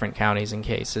different counties and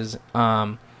cases,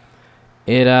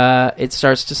 it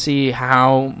starts to see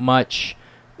how much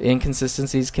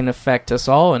inconsistencies can affect us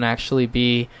all and actually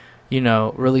be,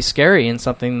 really scary, and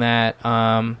something that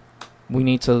we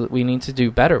need to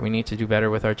do better. We need to do better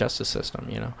with our justice system,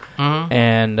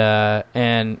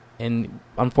 Mm-hmm. And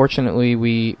unfortunately,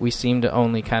 we seem to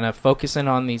only kind of focus in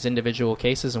on these individual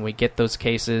cases, and we get those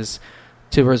cases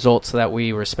to results that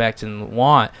we respect and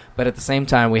want. But at the same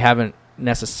time, we haven't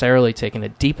necessarily taken a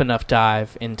deep enough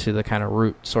dive into the kind of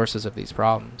root sources of these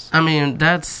problems. I mean,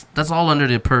 that's all under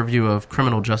the purview of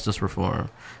criminal justice reform.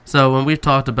 So when we've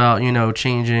talked about,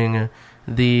 changing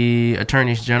the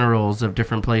attorneys generals of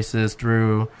different places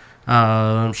through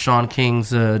Sean King's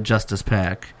Justice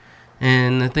PAC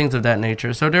and things of that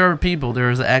nature. So there's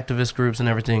activist groups and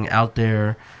everything out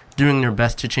there doing their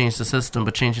best to change the system,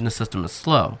 but changing the system is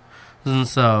slow. And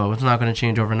so it's not going to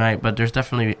change overnight, but there's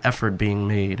definitely effort being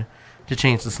made to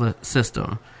change the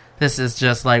system. This is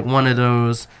just like one of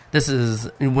those, this is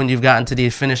when you've gotten to the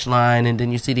finish line and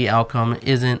then you see the outcome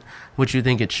isn't what you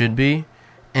think it should be.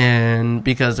 And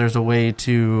because there's a way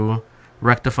to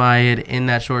rectify it in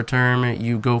that short term,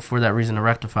 you go for that reason to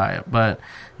rectify it. But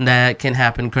that can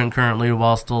happen concurrently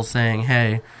while still saying,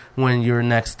 hey, when your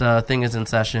next thing is in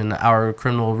session, our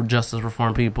criminal justice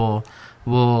reform people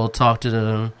will talk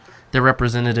to their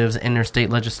representatives in their state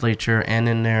legislature and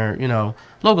in their,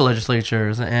 local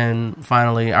legislatures, and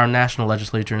finally our national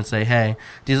legislature, and say, hey,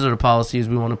 these are the policies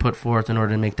we want to put forth in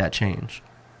order to make that change.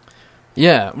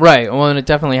 Yeah, right. Well, and it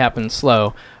definitely happens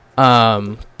slow.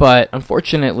 But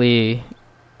unfortunately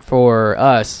for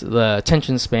us, the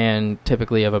attention span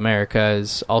typically of America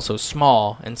is also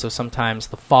small, and so sometimes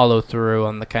the follow-through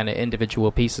on the kind of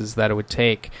individual pieces that it would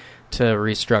take to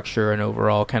restructure an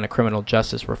overall kind of criminal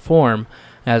justice reform,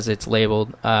 as it's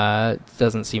labeled,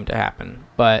 doesn't seem to happen.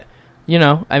 But,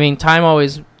 time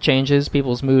always changes.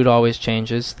 People's mood always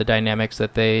changes. The dynamics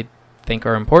that they think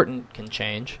are important can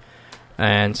change.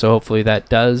 And so hopefully that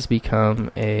does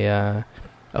become a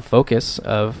focus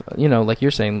of, like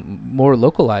you're saying, more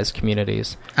localized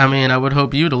communities. I mean, I would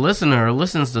hope you, the listener,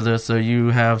 listens to this so you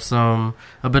have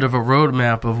a bit of a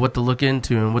roadmap of what to look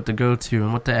into and what to go to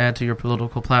and what to add to your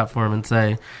political platform and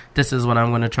say, this is what I'm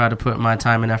going to try to put my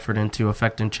time and effort into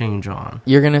affecting change on.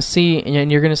 You're going to see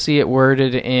it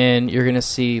worded in, you're going to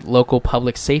see local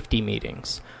public safety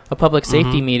meetings. A public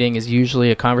safety meeting is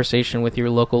usually a conversation with your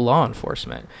local law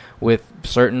enforcement, with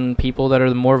certain people that are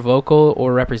the more vocal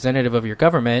or representative of your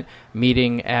government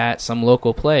meeting at some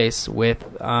local place with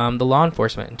the law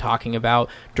enforcement and talking about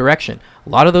direction. A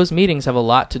lot of those meetings have a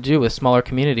lot to do with smaller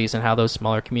communities and how those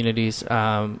smaller communities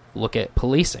look at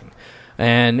policing.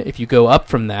 And if you go up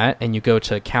from that and you go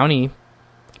to county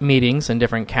meetings and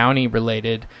different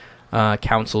county-related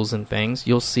councils and things,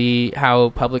 you'll see how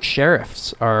public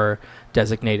sheriffs are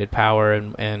designated power,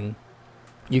 and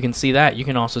you can see that. You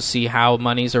can also see how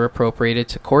monies are appropriated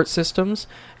to court systems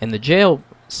and the jail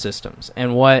systems,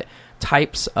 and what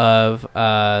types of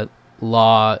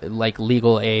law, like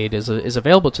legal aid, is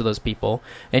available to those people,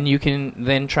 and you can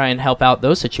then try and help out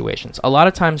those situations. A lot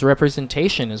of times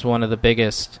representation is one of the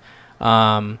biggest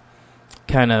kind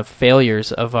of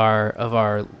failures of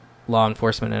our law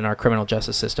enforcement and our criminal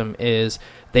justice system, is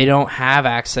they don't have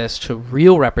access to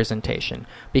real representation,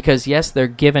 because yes, they're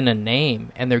given a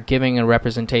name and they're giving a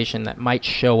representation that might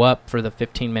show up for the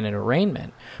 15-minute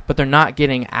arraignment, but they're not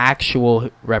getting actual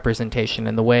representation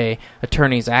in the way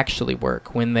attorneys actually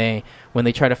work when they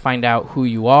try to find out who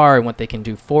you are and what they can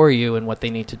do for you and what they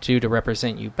need to do to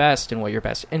represent you best and what your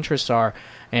best interests are,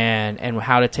 and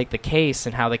how to take the case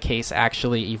and how the case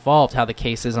actually evolved, how the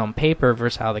case is on paper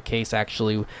versus how the case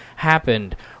actually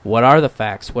happened. What are the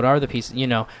facts? What are the pieces?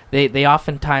 They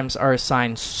oftentimes are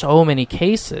assigned so many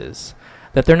cases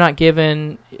that they're not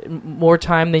given more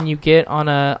time than you get on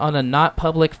a not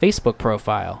public Facebook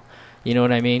profile. You know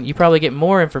what I mean? You probably get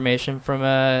more information from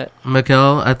a...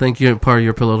 Mikkel, I think part of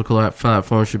your political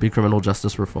platform should be criminal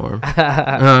justice reform.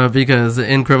 Because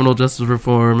in criminal justice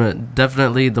reform,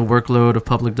 definitely the workload of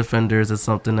public defenders is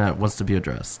something that wants to be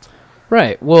addressed.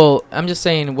 Right. Well, I'm just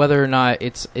saying whether or not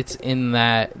it's in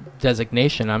that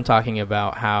designation. I'm talking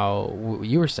about how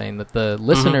you were saying that the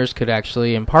listeners could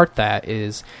actually impart that,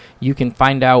 is you can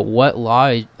find out what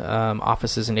law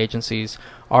offices and agencies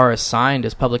are assigned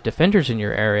as public defenders in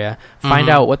your area, find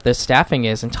out what the staffing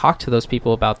is and talk to those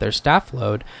people about their staff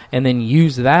load, and then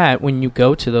use that when you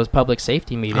go to those public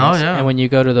safety meetings and when you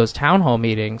go to those town hall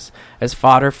meetings as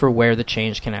fodder for where the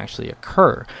change can actually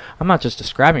occur. I'm not just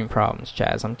describing problems,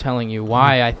 Chaz. I'm telling you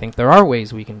why I think there are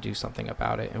ways we can do something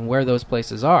about it and where those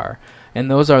places are. And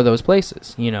those are those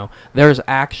places. You know, there's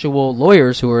actual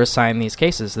lawyers who are assigned these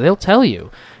cases. They'll tell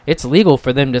you it's legal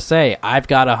for them to say, I've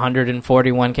got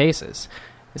 141 cases.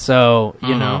 So,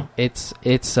 you know, it's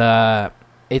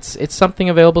something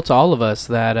available to all of us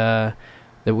that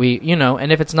we, you know,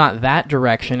 and if it's not that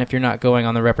direction, if you're not going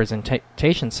on the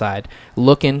representation side,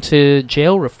 look into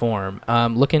jail reform.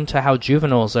 Look into how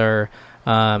juveniles are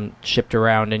shipped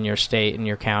around in your state and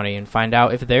your county, and find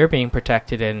out if they're being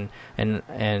protected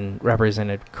and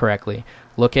represented correctly.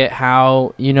 Look at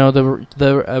how, you know,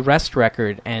 the arrest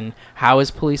record and how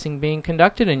is policing being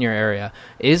conducted in your area.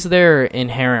 Is there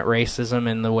inherent racism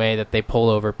in the way that they pull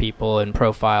over people and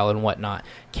profile and whatnot?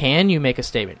 Can you make a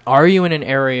statement? Are you in an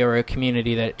area or a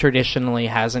community that traditionally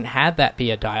hasn't had that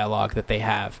be a dialogue that they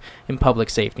have in public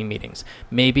safety meetings?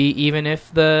 Maybe even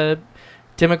if the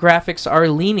demographics are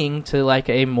leaning to like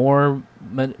a more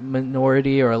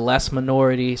minority or a less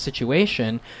minority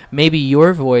situation, maybe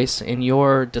your voice in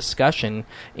your discussion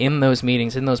in those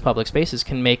meetings, in those public spaces,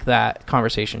 can make that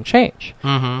conversation change.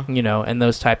 You know, and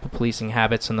those type of policing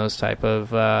habits and those type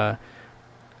of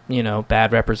you know,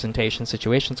 bad representation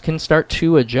situations can start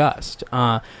to adjust.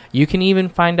 You can even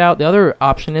find out, the other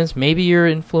option is maybe you're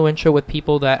influential with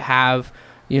people that have,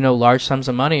 you know, large sums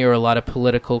of money or a lot of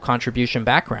political contribution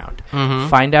background.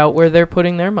 Find out where they're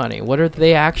putting their money. What are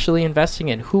they actually investing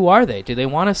in? Who are they? Do they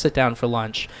want to sit down for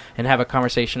lunch and have a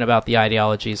conversation about the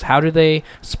ideologies? How do they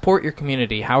support your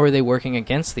community? How are they working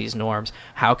against these norms?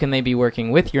 How can they be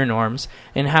working with your norms?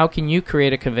 And how can you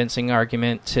create a convincing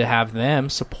argument to have them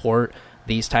support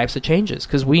these types of changes?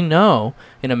 Because we know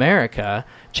in America,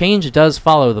 change does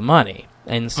follow the money.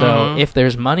 And so if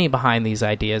there's money behind these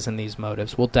ideas and these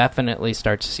motives, we'll definitely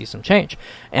start to see some change.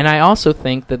 And I also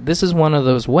think that this is one of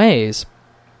those ways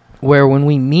where when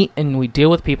we meet and we deal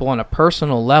with people on a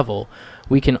personal level,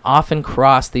 we can often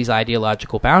cross these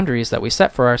ideological boundaries that we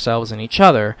set for ourselves and each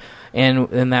other,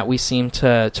 and that we seem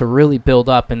to really build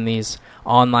up in these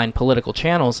online political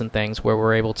channels and things where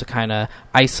we're able to kind of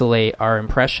isolate our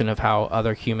impression of how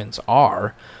other humans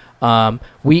are.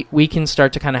 We can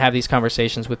start to kind of have these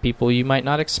conversations with people you might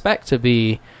not expect to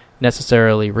be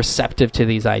necessarily receptive to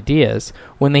these ideas.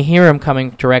 When they hear them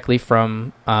coming directly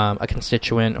from a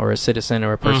constituent or a citizen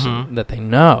or a person that they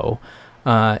know,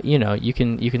 you know, you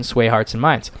can sway hearts and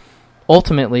minds.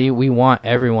 Ultimately, we want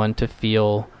everyone to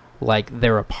feel like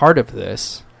they're a part of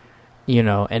this, you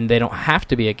know, and they don't have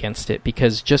to be against it,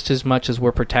 because just as much as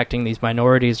we're protecting these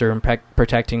minorities or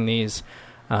protecting these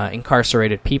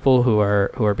incarcerated people who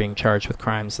are being charged with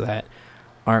crimes that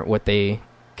aren't what they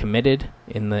committed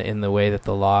in the way that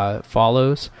the law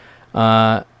follows.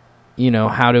 You know,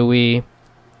 how do we,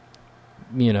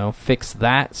 you know, fix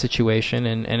that situation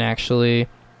and actually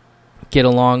get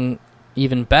along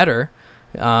even better?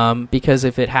 Because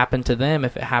if it happened to them,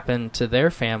 if it happened to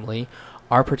their family,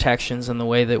 our protections and the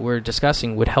way that we're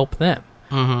discussing would help them.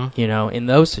 You know, in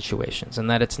those situations, and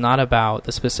that it's not about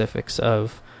the specifics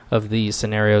of these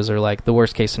scenarios or like the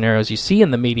worst case scenarios you see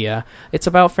in the media. It's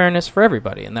about fairness for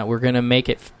everybody, and that we're going to make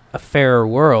it a fairer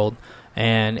world,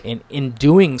 and in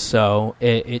doing so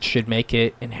it should make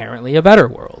it inherently a better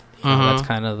world. You know, that's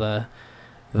kind of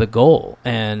the goal.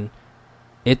 And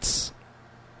it's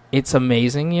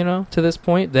amazing, you know, to this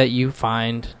point that you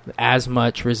find as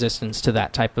much resistance to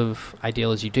that type of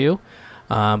ideal as you do.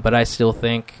 But I still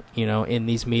think, you know, in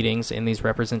these meetings, in these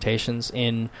representations,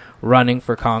 in running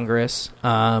for Congress,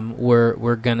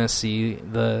 we're gonna see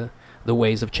the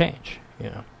ways of change.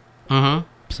 You know.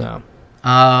 So.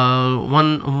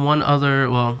 One other,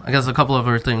 well, I guess a couple of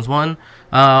other things. One,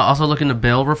 also look into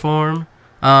bail reform,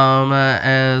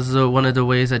 as one of the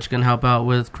ways that you can help out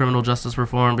with criminal justice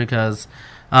reform, because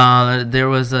there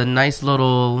was a nice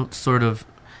little sort of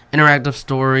interactive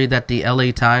story that the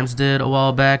LA Times did a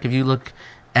while back. If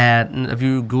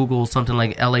you Google something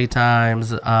like LA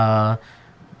Times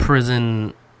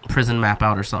prison map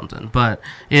out or something, but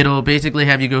it'll basically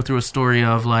have you go through a story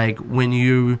of like when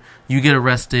you get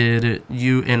arrested,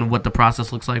 and what the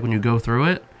process looks like when you go through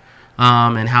it,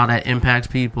 and how that impacts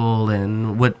people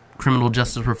and what criminal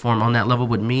justice reform on that level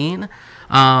would mean.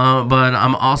 But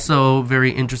I'm also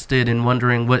very interested in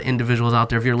wondering what individuals out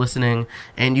there, if you're listening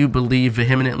and you believe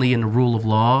vehemently in the rule of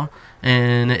law,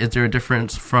 And is there a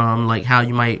difference from like how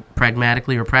you might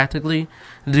pragmatically or practically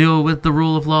deal with the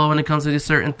rule of law when it comes to these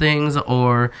certain things?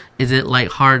 Or is it like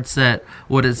hard set,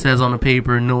 what it says on the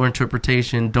paper, no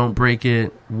interpretation, don't break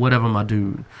it, whatever, my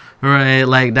dude, right?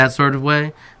 Like that sort of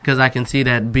way, because I can see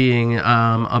that being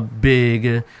a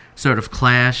big sort of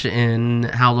clash in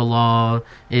how the law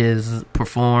is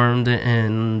performed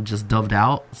and just dubbed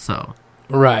out. So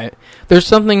right, there's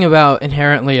something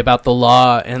inherently about the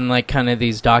law and like kind of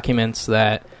these documents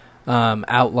that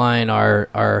outline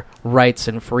our rights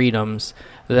and freedoms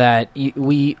that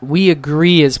we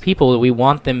agree as people that we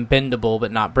want them bendable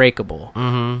but not breakable.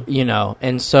 You know,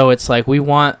 and so it's like we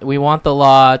want the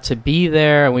law to be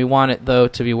there, and we want it though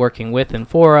to be working with and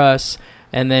for us.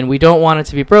 And then we don't want it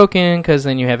to be broken because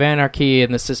then you have anarchy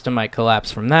and the system might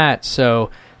collapse from that. So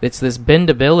it's this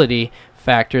bendability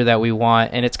factor that we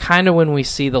want. And it's kind of when we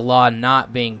see the law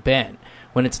not being bent,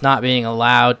 when it's not being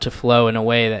allowed to flow in a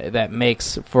way that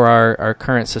makes for our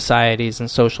current societies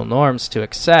and social norms to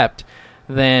accept,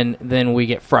 then we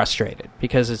get frustrated.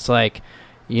 Because it's like,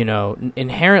 you know,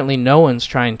 inherently no one's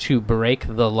trying to break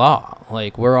the law.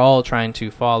 Like, we're all trying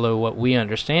to follow what we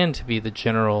understand to be the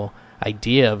general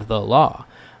idea of the law.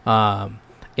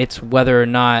 It's whether or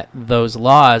not those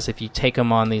laws, if you take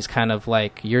them on these kind of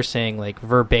like you're saying, like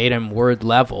verbatim word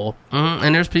level.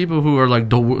 And there's people who are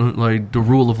like the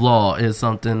rule of law is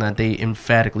something that they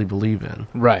emphatically believe in.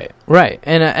 Right.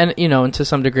 And you know, and to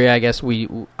some degree, I guess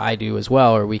I do as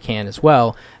well, or we can as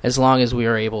well, as long as we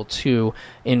are able to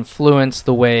influence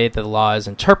the way the law is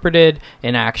interpreted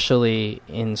and actually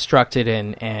instructed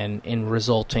in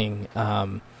resulting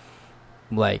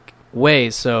like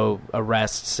ways, so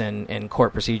arrests and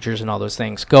court procedures and all those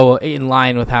things go in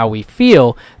line with how we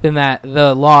feel, then that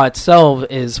the law itself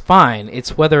is fine.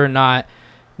 It's whether or not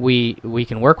we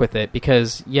can work with it,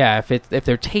 because if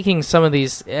they're taking some of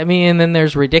these, I mean, and then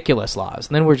there's ridiculous laws,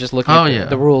 and then we're just looking at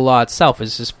the rule of law itself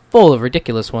is just full of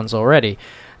ridiculous ones already.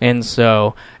 And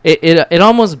so it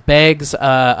almost begs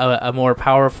a more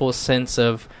powerful sense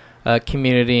of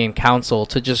community and council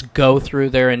to just go through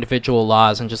their individual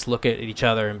laws and just look at each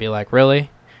other and be like,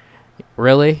 really?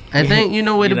 I think,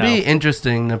 it'd be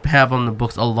interesting to have on the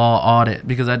books a law audit,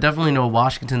 because I definitely know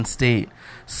Washington State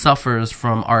suffers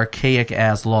from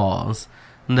archaic-ass laws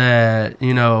that,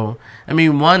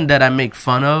 one that I make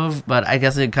fun of, but I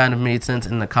guess it kind of made sense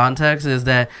in the context, is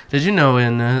that, did you know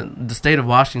in the state of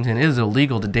Washington it is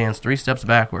illegal to dance 3 steps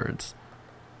backwards?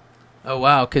 Oh,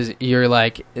 wow, because you're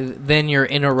like, then you're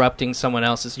interrupting someone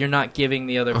else's. You're not giving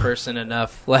the other person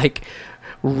enough, like,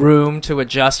 room to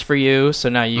adjust for you, so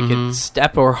now you can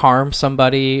step or harm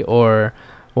somebody, or,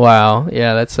 wow,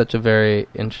 yeah, that's such a very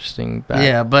interesting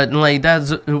Yeah, but, like,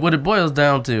 that's what it boils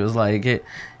down to, is, like, it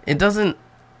doesn't,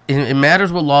 it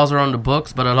matters what laws are on the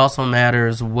books, but it also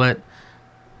matters what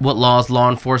laws law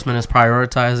enforcement is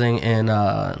prioritizing and,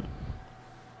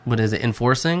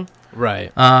 enforcing.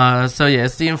 Right. So yeah,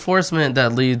 it's the enforcement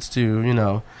that leads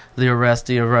to, the arrest.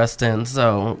 And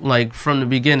so, like, from the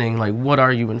beginning, like, what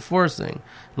are you enforcing?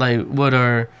 Like,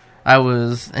 I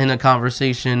was in a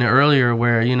conversation earlier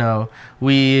where,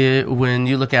 when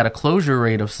you look at a closure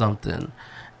rate of something,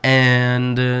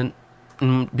 and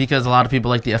because a lot of people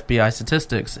like the FBI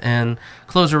statistics, and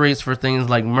closure rates for things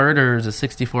like murders is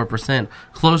 64%,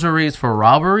 closure rates for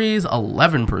robberies,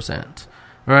 11%.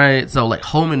 Right, so like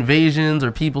home invasions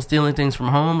or people stealing things from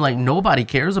home, like nobody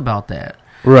cares about that.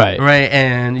 Right,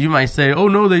 and you might say, "Oh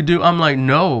no, they do." I'm like,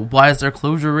 no. Why is their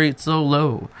closure rate so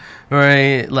low?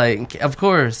 Right, like of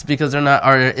course because they're not.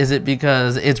 Or is it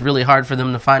because it's really hard for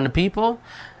them to find the people?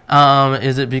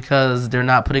 Is it because they're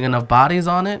not putting enough bodies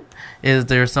on it? Is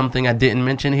there something I didn't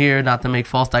mention here, not to make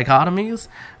false dichotomies?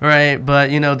 Right, but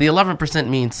the 11%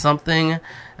 means something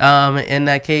in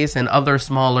that case, and other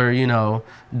smaller,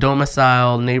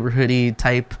 domicile, neighborhoody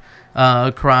type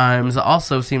crimes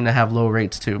also seem to have low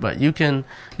rates too. But you can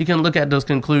look at those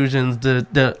conclusions. The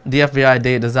FBI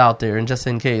data is out there, and just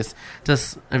in case,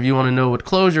 just if you want to know what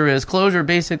closure is, closure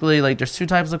basically, like, there's 2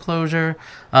 types of closure.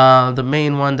 The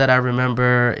main one that I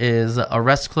remember is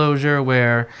arrest closure,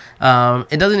 where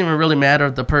it doesn't even really matter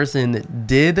if the person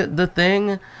did the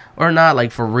thing or not,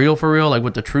 like for real, like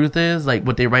what the truth is, like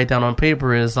what they write down on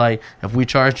paper is like, if we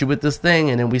charged you with this thing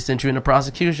and then we sent you into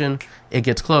prosecution, it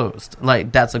gets closed.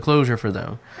 Like, that's a closure for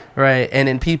them, right? And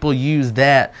then people use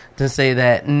that to say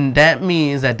that that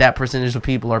means that percentage of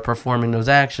people are performing those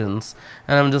actions.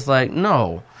 And I'm just like,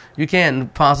 no, you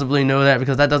can't possibly know that,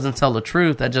 because that doesn't tell the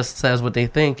truth. That just says what they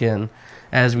think. And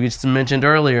as we just mentioned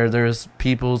earlier, there's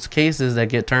people's cases that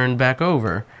get turned back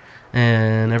over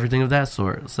and everything of that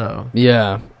sort. So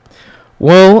yeah.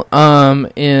 Well,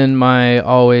 in my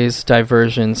always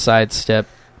diversion sidestep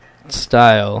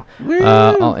style.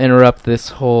 I'll interrupt this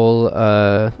whole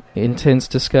intense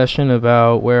discussion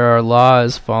about where our law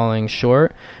is falling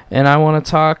short, and I want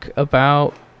to talk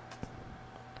about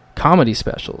comedy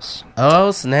specials.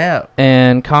 Oh, snap.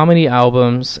 And comedy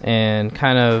albums, and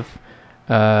kind of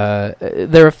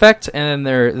their effect and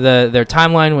their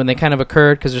timeline when they kind of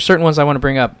occurred, because there's certain ones I want to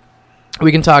bring up.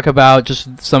 We can talk about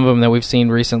just some of them that we've seen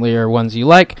recently or ones you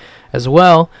like as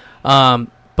well.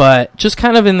 But just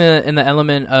kind of in the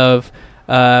element of,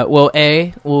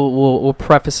 we'll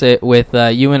preface it with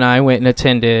you and I went and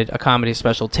attended a comedy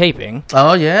special taping.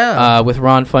 Oh, yeah. With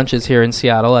Ron Funches here in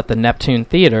Seattle at the Neptune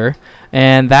Theater.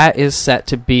 And that is set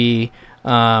to be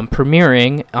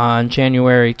premiering on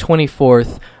January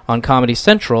 24th on Comedy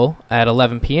Central at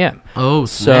 11 p.m. Oh,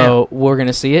 snap. So we're going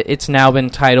to see it. It's now been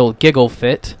titled Giggle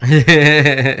Fit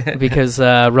because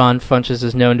Ron Funches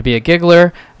is known to be a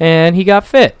giggler, and he got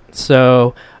fit.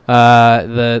 So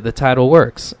the title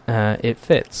works. It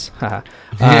fits.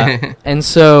 And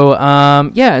so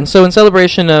and so in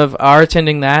celebration of our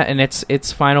attending that and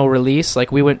its final release,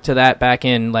 like we went to that back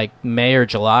in like May or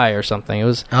July or something. It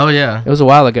was it was a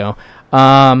while ago.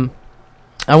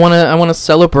 I want to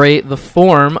celebrate the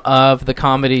form of the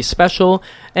comedy special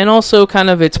and also kind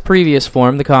of its previous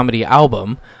form, the comedy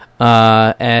album,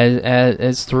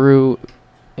 as through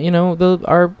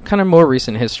our kind of more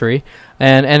recent history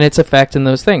and its effect in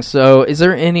those things. So, is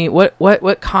there any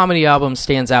what comedy album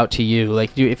stands out to you?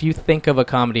 Like, if you think of a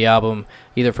comedy album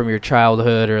either from your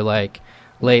childhood or like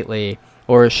lately,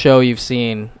 or a show you've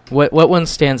seen, what one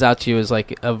stands out to you as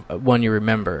like one you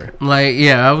remember? Like,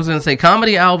 yeah, I was gonna say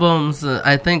comedy albums.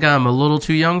 I think I'm a little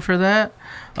too young for that.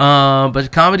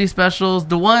 But comedy specials,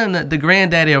 the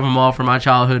granddaddy of them all from my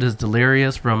childhood is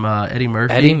Delirious from Eddie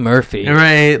Murphy. Eddie Murphy,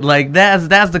 right? Like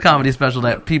that's the comedy special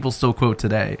that people still quote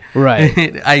today.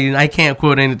 Right. I can't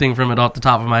quote anything from it off the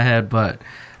top of my head, but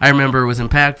I remember it was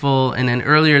impactful. And then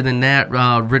earlier than that,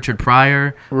 Richard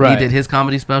Pryor, he did his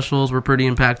comedy specials, were pretty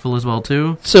impactful as well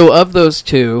too. So of those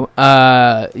two,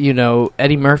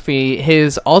 Eddie Murphy,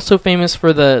 his also famous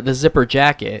for the zipper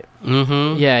jacket.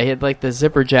 Mm-hmm. Yeah, he had like the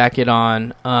zipper jacket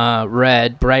on,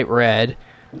 bright red,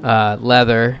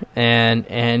 leather,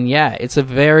 and yeah, it's a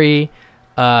very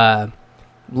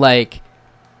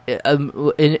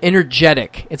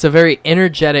energetic. It's a very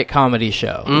energetic comedy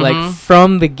show. Mm-hmm. Like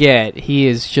from the get, he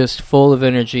is just full of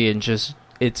energy and just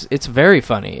it's very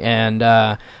funny. And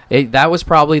that was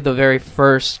probably the very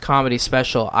first comedy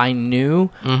special I knew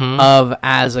of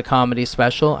as a comedy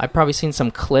special. I've probably seen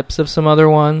some clips of some other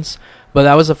ones, but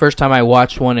that was the first time I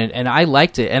watched one, and I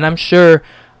liked it. And I'm sure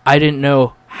I didn't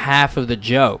know half of the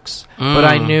jokes, but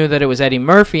I knew that it was Eddie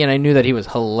Murphy, and I knew that he was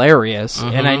hilarious,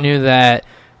 and I knew that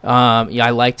I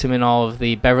liked him in all of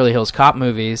the Beverly Hills Cop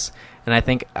movies, and I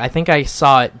think I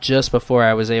saw it just before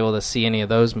I was able to see any of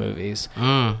those movies.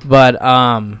 But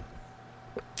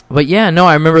yeah, no,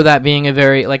 I remember that being a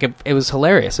very it was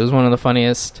hilarious. It was one of the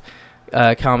funniest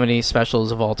comedy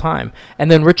specials of all time. And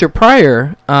then Richard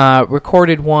Pryor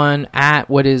recorded one at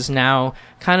what is now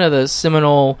kind of the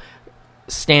seminal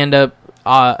stand-up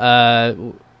club,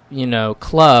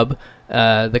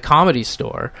 the Comedy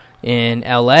Store in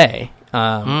L.A.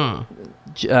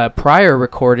 Pryor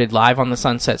recorded live on the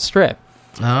Sunset Strip,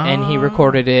 and he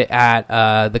recorded it at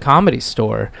the Comedy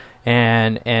Store,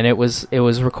 and it was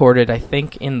recorded, I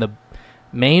think, in the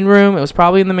main room. It was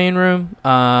probably in the main room,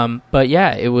 but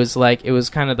yeah, it was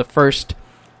kind of the first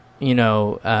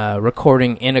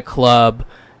recording in a club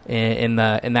in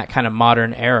that kind of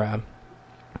modern era.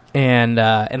 And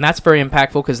that's very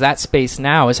impactful because that space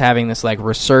now is having this like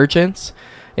resurgence.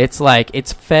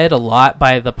 It's fed a lot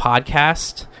by the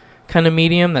podcast kind of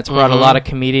medium that's brought a lot of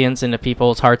comedians into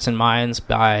people's hearts and minds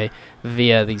via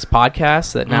these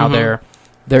podcasts that now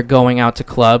they're going out to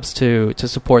clubs to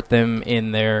support them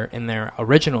in their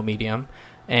original medium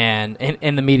and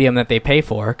in the medium that they pay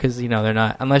for, because they're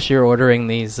not, unless you're ordering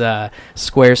these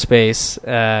Squarespace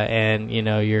and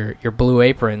your Blue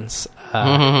Aprons,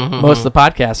 most of the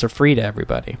podcasts are free to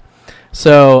everybody.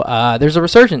 So there's a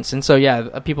resurgence, and so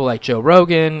yeah, people like Joe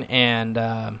Rogan and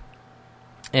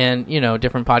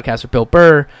different podcaster Bill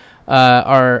Burr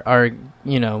are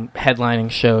headlining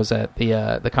shows at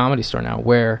the Comedy Store now,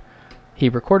 where he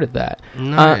recorded that.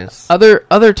 Nice.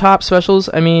 Other top specials.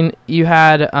 I mean, you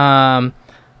had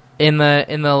in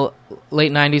the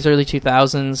late '90s, early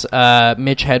 2000s,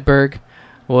 Mitch Hedberg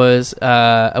was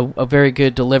a very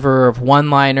good deliverer of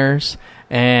one-liners.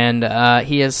 And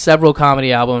he has several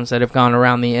comedy albums that have gone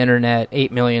around the internet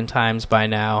 8 million times by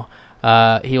now.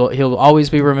 He'll always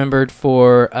be remembered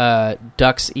for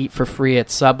Ducks Eat for Free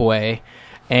at Subway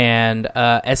and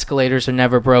Escalators Are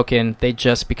Never Broken, They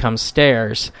Just Become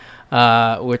Stairs.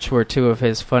 which were two of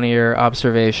his funnier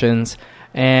observations.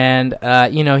 And,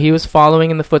 he was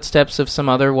following in the footsteps of some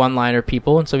other one-liner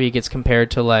people, and so he gets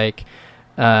compared to, like,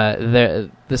 the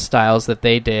styles that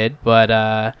they did.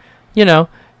 But,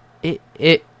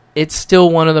 it's still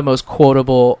one of the most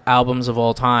quotable albums of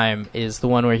all time, is the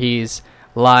one where he's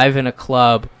live in a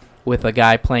club with a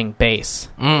guy playing bass.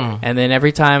 And then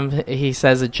every time he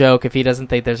says a joke, if he doesn't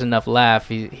think there's enough laugh,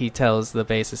 he tells the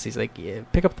bassist, he's like, yeah,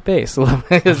 pick up the bass.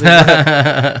 It's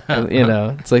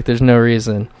like there's no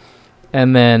reason.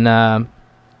 And then, and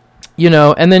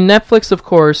then Netflix, of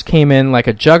course, came in like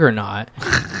a juggernaut.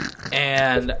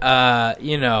 And,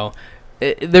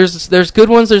 there's good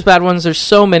ones, there's bad ones. There's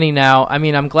so many now. I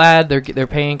mean, I'm glad they're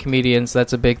paying comedians.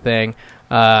 That's a big thing.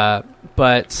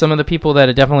 But some of the people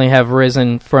that definitely have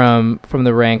risen from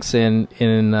the ranks in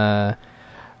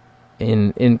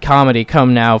comedy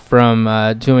come now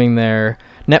from doing their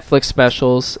Netflix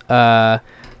specials.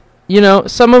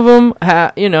 Some of them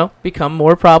become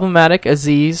more problematic.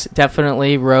 Aziz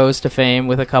definitely rose to fame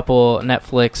with a couple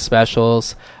Netflix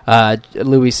specials.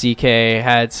 Louis C.K.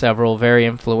 had several very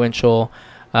influential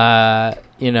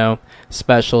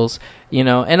specials.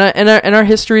 And our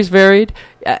history's varied.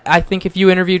 I think if you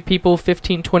interviewed people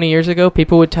 15, 20 years ago,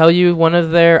 people would tell you one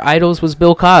of their idols was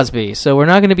Bill Cosby. So we're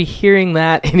not going to be hearing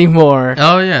that anymore.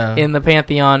 Oh, yeah. In the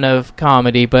pantheon of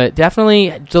comedy, but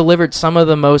definitely delivered some of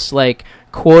the most, like,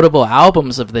 quotable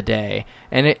albums of the day.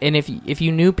 And if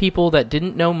you knew people that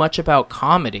didn't know much about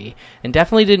comedy and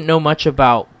definitely didn't know much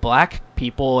about black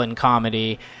people in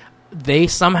comedy, they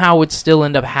somehow would still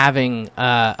end up having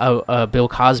a Bill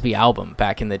Cosby album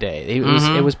back in the day.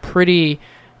 It was pretty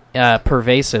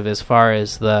pervasive as far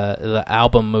as the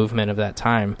album movement of that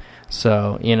time.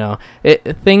 So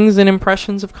things and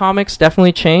impressions of comics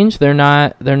definitely change. They're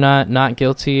not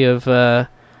guilty of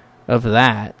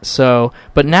that. So,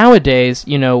 but nowadays,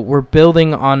 we're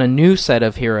building on a new set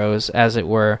of heroes, as it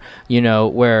were,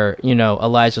 where,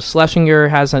 Iliza Shlesinger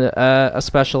has a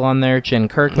special on there. Jen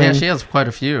Kirkman. Yeah, she has quite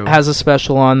a few. Has a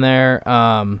special on there.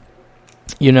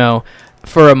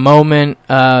 For a moment,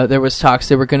 there was talks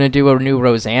they were going to do a new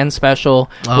Roseanne special,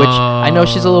 which I know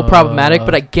she's a little problematic,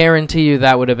 but I guarantee you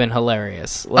that would have been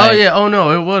hilarious. Like, it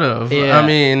would have. Yeah. I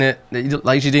mean,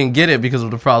 she didn't get it because of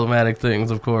the problematic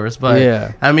things, of course. But,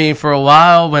 yeah. I mean, for a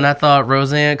while when I thought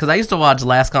Roseanne, because I used to watch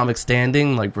Last Comic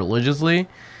Standing, like, religiously,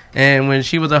 and when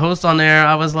she was a host on there,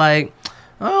 I was like,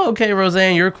 oh, okay,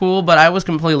 Roseanne, you're cool, but I was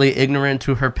completely ignorant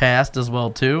to her past as well,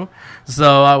 too.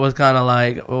 So I was kind of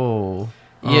like, oh...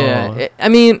 Yeah, I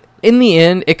mean, in the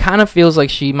end, it kind of feels like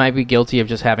she might be guilty of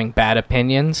just having bad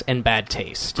opinions and bad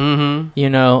taste.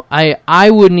 Mm-hmm.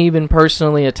 I wouldn't even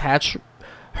personally attach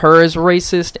her as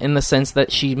racist in the sense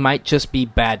that she might just be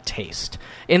bad taste.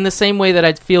 In the same way that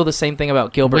I'd feel the same thing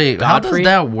about Gilbert Gottfried. How does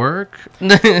that work?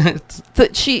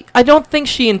 I don't think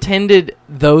she intended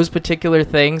those particular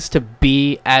things to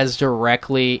be as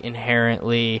directly,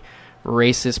 inherently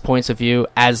racist points of view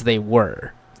as they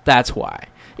were. That's why.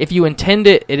 If you intend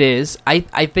it, it is. I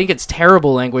think it's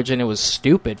terrible language, and it was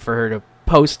stupid for her to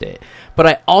post it. But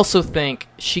I also think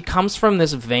she comes from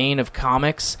this vein of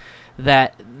comics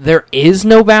that there is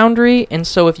no boundary, and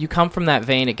so if you come from that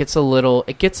vein, it gets a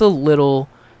little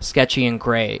sketchy and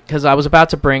gray. Because I was about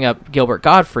to bring up Gilbert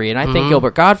Gottfried, and I think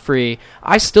Gilbert Gottfried,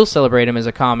 I still celebrate him as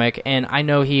a comic, and I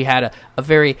know he had a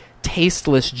very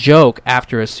tasteless joke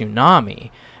after a tsunami.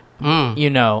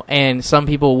 And some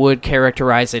people would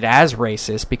characterize it as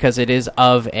racist because it is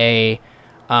of a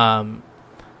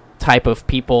type of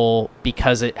people,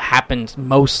 because it happened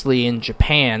mostly in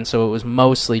Japan, so it was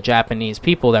mostly Japanese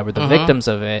people that were the victims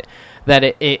of it, that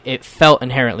it felt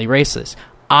inherently racist.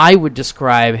 I would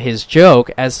describe his joke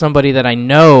as somebody that I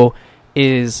know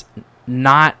is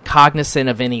not cognizant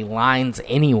of any lines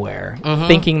anywhere,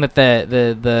 thinking that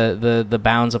the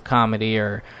bounds of comedy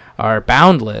are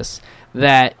boundless,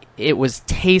 that it was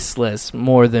tasteless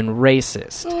more than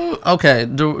racist. Okay,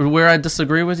 where I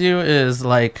disagree with you is,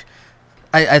 like,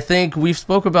 I think we've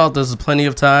spoke about this plenty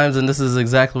of times, and this is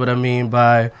exactly what I mean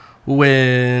by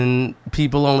when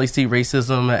people only see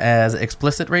racism as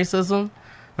explicit racism,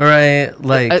 right?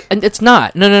 Like, and it's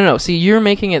not. No. See, you're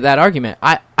making it that argument.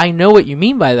 I know what you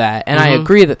mean by that, and I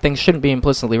agree that things shouldn't be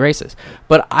implicitly racist.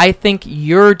 But I think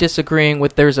you're disagreeing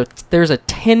with there's a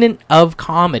tenet of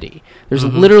comedy. There's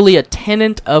literally a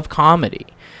tenet of comedy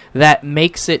that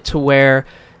makes it to where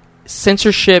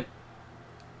censorship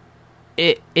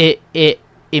it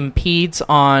impedes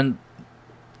on,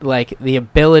 like, the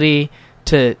ability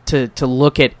to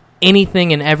look at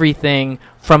anything and everything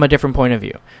from a different point of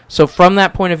view. So from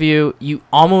that point of view, you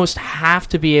almost have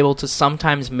to be able to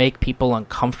sometimes make people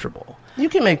uncomfortable. You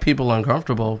can make people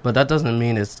uncomfortable, but that doesn't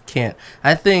mean it can't.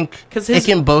 I think it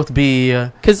can both be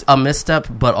a misstep,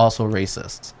 but also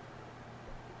racist.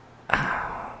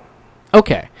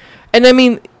 Okay. And I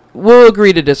mean, we'll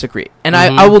agree to disagree. And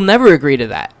I will never agree to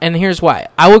that. And here's why.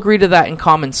 I'll agree to that in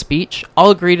common speech.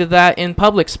 I'll agree to that in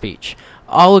public speech.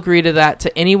 I'll agree to that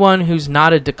to anyone who's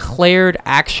not a declared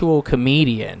actual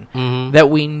comedian that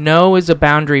we know is a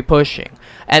boundary pushing.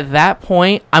 At that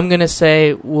point, I'm going to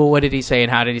say, well, what did he say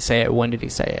and how did he say it? When did he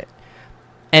say it?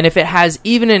 And if it has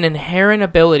even an inherent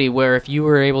ability where if you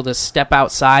were able to step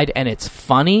outside and it's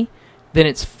funny, then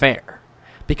it's fair.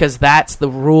 Because that's the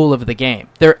rule of the game.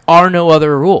 There are no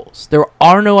other rules. There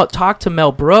are no... Talk to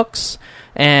Mel Brooks,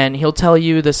 and he'll tell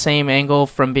you the same angle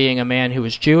from being a man who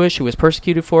was Jewish, who was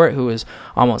persecuted for it, who was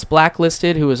almost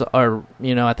blacklisted, who was, at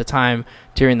the time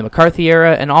during the McCarthy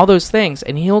era, and all those things,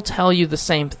 and he'll tell you the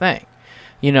same thing.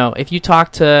 If you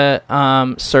talk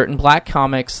to certain black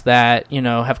comics that,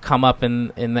 have come up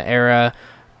in the era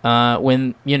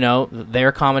when,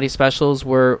 their comedy specials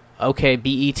were, okay,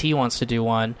 BET wants to do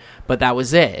one, but that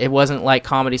was it. It wasn't like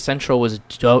Comedy Central was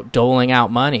doling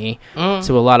out money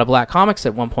to a lot of black comics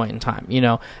at one point in time,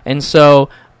 And so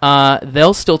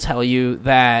they'll still tell you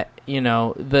that,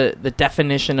 the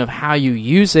definition of how you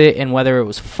use it and whether it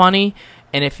was funny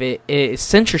and if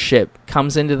censorship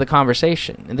comes into the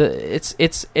conversation.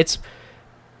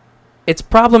 It's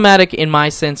problematic in my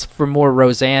sense for more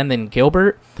Roseanne than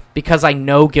Gilbert, because I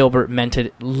know Gilbert meant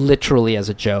it literally as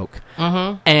a joke.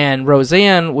 And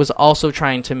Roseanne was also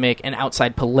trying to make an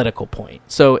outside political point.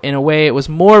 So in a way, it was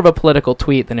more of a political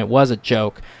tweet than it was a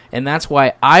joke. And that's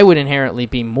why I would inherently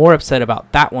be more upset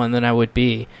about that one than I would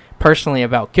be personally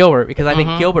about Gilbert, because I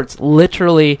think Gilbert's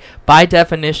literally, by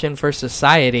definition for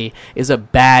society, is a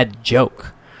bad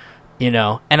joke.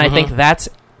 And I think that's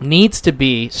needs to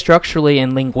be structurally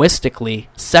and linguistically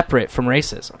separate from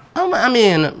racism. I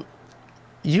mean,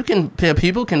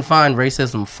 people can find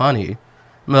racism funny,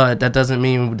 but that doesn't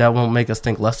mean that won't make us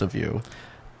think less of you.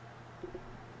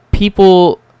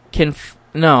 People can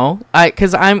I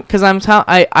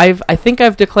think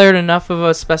I've declared enough of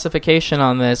a specification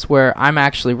on this where I'm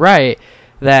actually right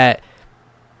that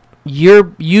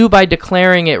you by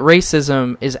declaring it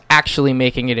racism is actually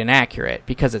making it inaccurate,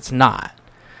 because it's not.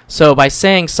 So by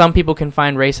saying some people can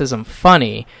find racism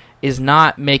funny is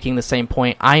not making the same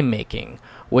point I'm making,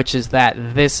 which is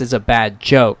that this is a bad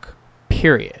joke,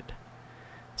 period.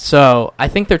 So I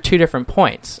think they're two different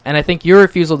points. And I think your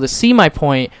refusal to see my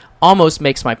point almost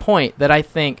makes my point, that I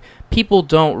think people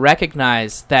don't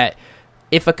recognize that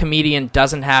if a comedian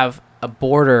doesn't have a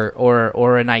border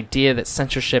or an idea that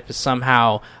censorship is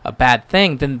somehow a bad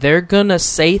thing, then they're gonna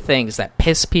say things that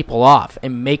piss people off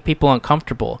and make people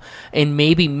uncomfortable and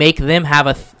maybe make them have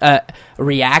a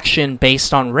reaction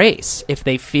based on race if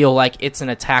they feel like it's an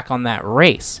attack on that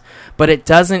race. But it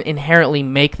doesn't inherently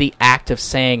make the act of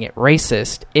saying it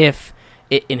racist if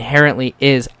it inherently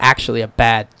is actually a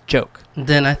bad joke.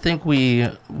 Then I think we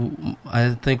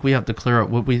have to clear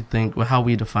up how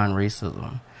we define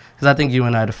racism. Because I think you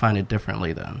and I define it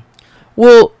differently then.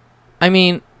 Well, I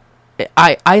mean,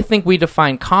 I think we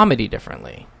define comedy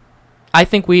differently. I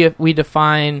think we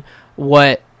define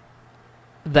what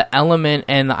the element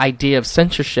and the idea of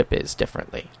censorship is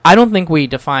differently. I don't think we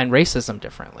define racism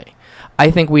differently. I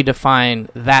think we define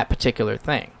that particular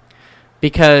thing.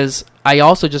 Because I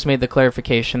also just made the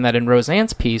clarification that in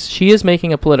Roseanne's piece, she is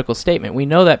making a political statement. We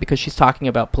know that because she's talking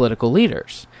about political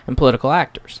leaders and political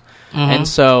actors. And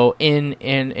so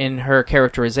in her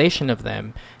characterization of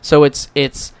them, so it's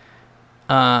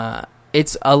a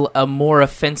more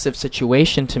offensive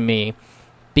situation to me,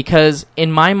 because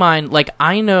in my mind, like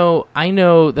I know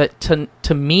that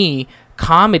to me,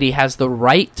 comedy has the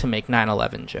right to make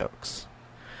 9/11 jokes.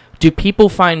 Do people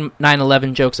find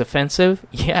 9/11 jokes offensive?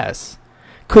 Yes.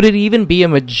 Could it even be a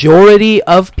majority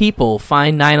of people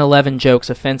find 9/11 jokes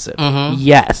offensive?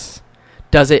 Yes.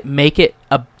 Does it make it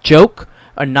a joke?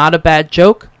 Or not a bad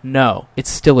joke? No, it's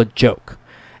still a joke.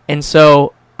 And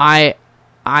so I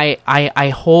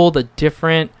hold a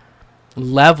different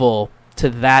level to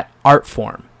that art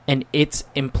form and its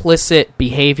implicit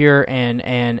behavior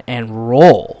and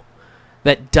role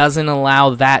that doesn't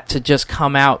allow that to just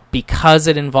come out because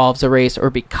it involves a race or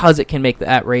because it can make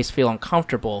that race feel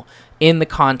uncomfortable in the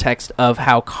context of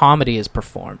how comedy is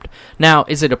performed. Now,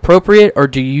 is it appropriate, or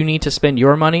do you need to spend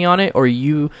your money on it, or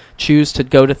you choose to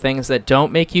go to things that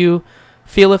don't make you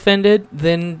feel offended?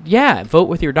 Then, yeah, vote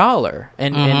with your dollar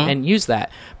and use that.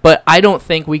 But I don't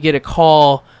think we get to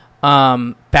call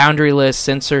boundaryless,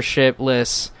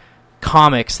 censorshipless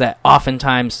comics that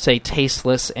oftentimes say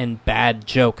tasteless and bad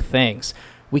joke things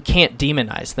we can't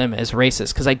demonize them as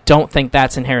racist, because I don't think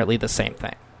that's inherently the same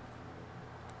thing.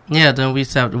 Yeah, then we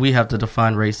have to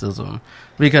define racism,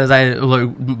 because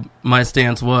my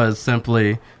stance was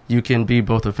simply you can be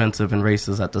both offensive and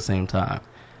racist at the same time.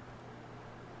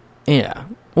 Yeah.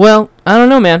 Well, I don't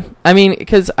know, man. I mean,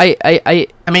 because I okay.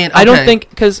 I don't think,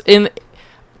 because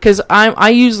I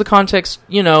use the context,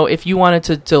 you know, if you wanted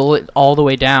to dill it all the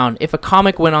way down, if a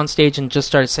comic went on stage and just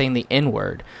started saying the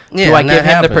N-word, do I give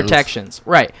him the protections?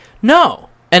 Right. No.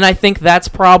 And I think that's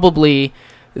probably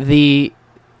the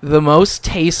most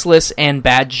tasteless and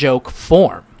bad joke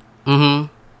form. Mm-hmm.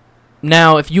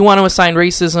 Now, if you want to assign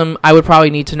racism, I would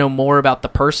probably need to know more about the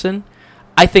person.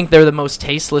 I think they're the most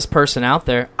tasteless person out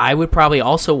there. I would probably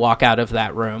also walk out of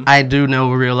that room. I do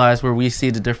realize where we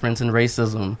see the difference in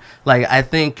racism. Like, I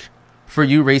think for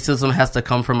you, racism has to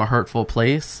come from a hurtful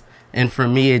place. And for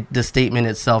me, the statement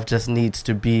itself just needs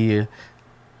to be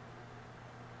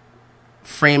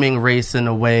framing race in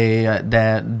a way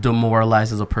that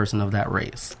demoralizes a person of that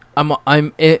race.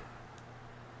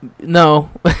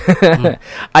 No,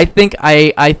 I think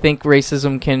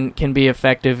racism can be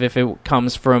effective if it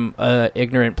comes from an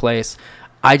ignorant place.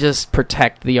 I just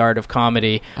protect the art of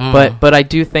comedy, but I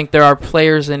do think there are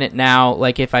players in it now.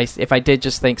 Like if I did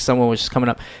just think someone was just coming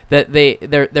up, that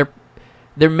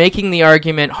they're making the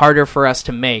argument harder for us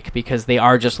to make, because they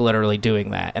are just literally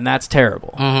doing that, and that's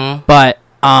terrible. But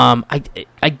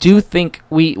I do think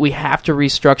we have to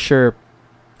restructure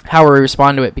how we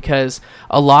respond to it, because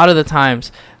a lot of the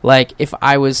times, like, if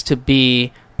I was to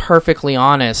be perfectly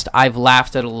honest, I've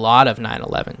laughed at a lot of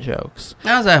 9/11 jokes.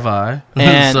 As have I.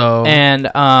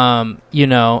 And you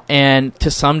know, and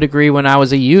to some degree, when I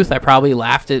was a youth, I probably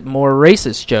laughed at more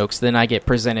racist jokes than I get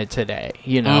presented today,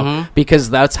 you know,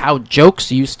 because that's how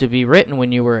jokes used to be written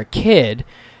when you were a kid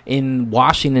in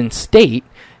Washington State.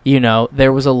 You know,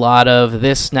 there was a lot of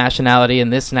this nationality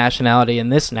and this nationality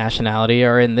and this nationality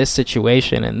are in this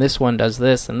situation, and this one does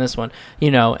this and this one, you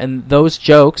know, and those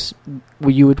jokes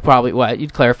you would probably,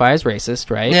 you'd clarify as racist,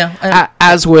 right? Yeah.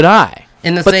 As would I.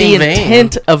 But the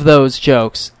intent of those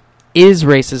jokes is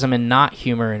racism and not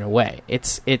humor in a way.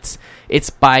 It's because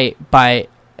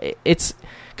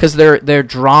they're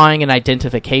drawing an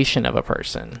identification of a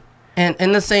person. And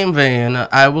in the same vein,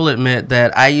 I will admit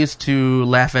that I used to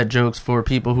laugh at jokes for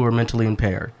people who are mentally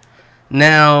impaired.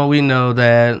 Now we know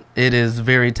that it is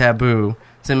very taboo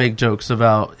to make jokes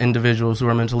about individuals who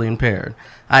are mentally impaired.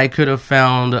 I could have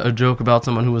found a joke about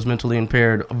someone who was mentally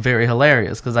impaired very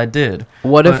hilarious, because I did.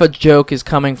 What if a joke is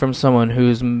coming from someone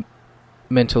who's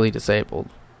mentally disabled?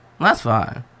 That's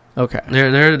fine. Okay.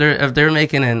 If they're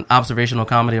making an observational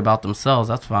comedy about themselves,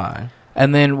 that's fine.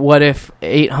 And then what if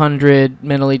 800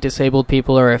 mentally disabled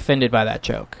people are offended by that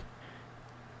joke?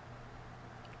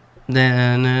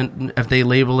 Then if they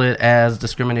label it as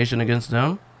discrimination against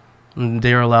them,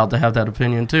 they're allowed to have that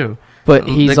opinion too. But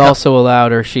he's also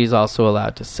allowed, or she's also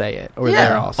allowed to say it, or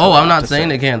they're also. I'm not saying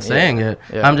they can't saying it.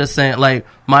 Yeah. I'm just saying, like,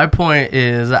 my point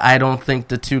is, I don't think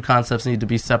the two concepts need to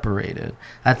be separated.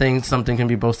 I think something can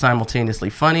be both simultaneously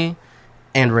funny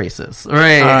and racist,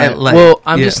 right? Well,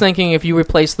 I'm just thinking, if you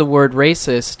replace the word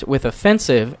racist with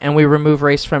offensive, and we remove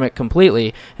race from it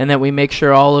completely, and that we make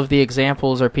sure all of the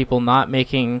examples are people not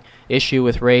making issue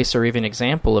with race or even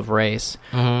example of race,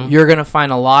 you're going to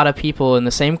find a lot of people in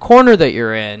the same corner that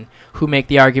you're in who make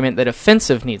the argument that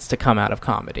offensive needs to come out of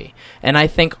comedy. And I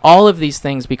think all of these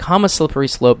things become a slippery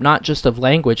slope, not just of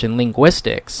language and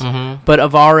linguistics, but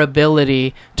of our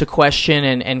ability to question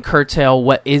and curtail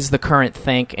what is the current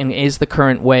think, and is the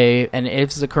current way, and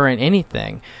is the current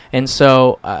anything. And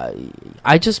so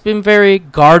I just been very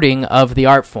guarding of the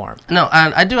art form. No,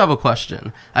 I do have a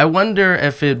question. I wonder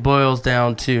if it boils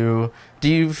down to, do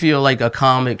you feel like a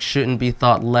comic shouldn't be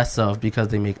thought less of because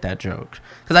they make that joke?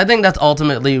 Because I think that's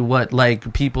ultimately what,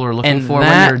 like, people are looking for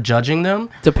when they're judging them.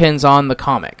 Depends on the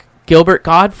comic. Gilbert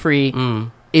Gottfried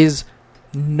is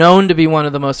known to be one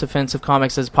of the most offensive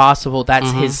comics as possible.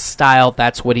 That's his style.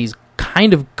 That's what he's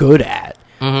kind of good at.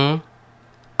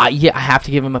 I have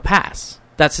to give him a pass.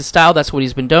 That's his style. That's what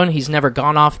he's been doing. He's never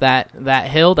gone off that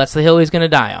hill. That's the hill he's going to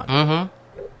die on.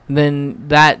 Then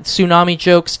that tsunami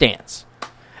joke stands.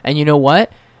 And you know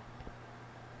what?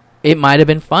 It might have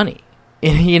been funny.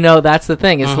 You know, that's the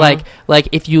thing. It's like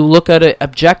if you look at it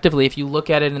objectively, if you look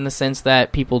at it in the sense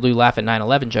that people do laugh at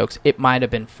 9/11 jokes, it might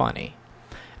have been funny.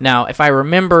 Now, if I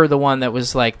remember the one that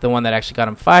was like the one that actually got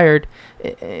him fired,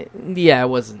 it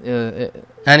wasn't. I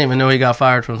didn't even know he got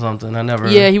fired from something. I never.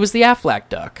 Yeah, he was the Aflac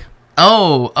duck.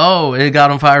 Oh, it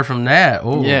got him fired from that.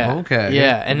 Oh, yeah. Okay.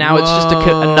 Yeah, and now it's just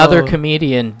another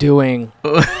comedian doing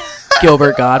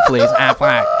Gilbert Gottfried's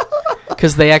Aflac.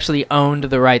 because they actually owned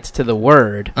the rights to the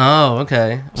word. Oh,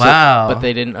 okay. Wow. But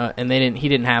they didn't, he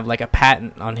didn't have like a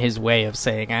patent on his way of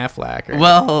saying Aflac.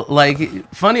 Well,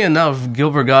 like, funny enough,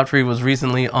 Gilbert Gottfried was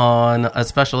recently on a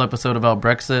special episode about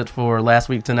Brexit for Last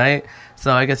Week Tonight,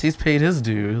 so I guess he's paid his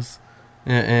dues,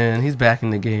 and he's back in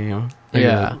the game.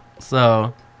 Yeah.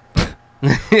 So...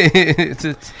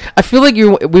 I feel like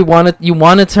you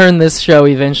want to turn this show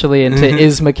eventually into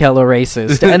Is McKellar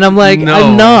racist? And I'm like, no.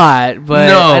 I'm not, but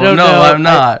I don't know. I'm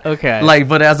not. Okay. Like,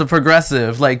 but as a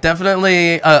progressive, like,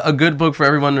 definitely a good book for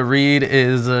everyone to read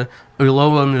is Uloa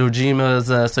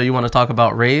Mujima's So You Want to Talk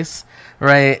About Race,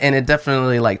 right? And it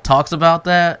definitely, like, talks about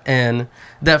that. And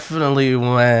definitely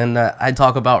when I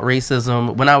talk about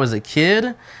racism, when I was a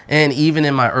kid, and even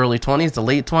in my early 20s to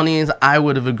late 20s, I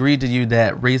would have agreed to you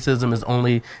that racism is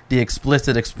only the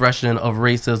explicit expression of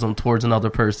racism towards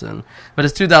another person. But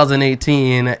it's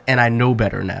 2018, and I know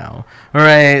better now,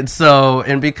 right? So,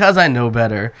 and because I know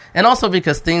better, and also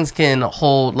because things can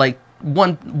hold, like,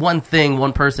 one thing,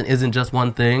 one person isn't just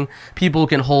one thing. People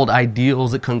can hold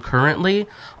ideals concurrently.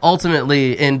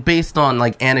 Ultimately, and based on,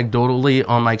 like, anecdotally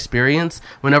on my experience,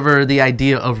 whenever the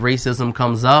idea of racism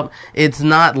comes up, it's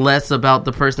not less about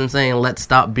the person saying, let's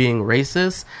stop being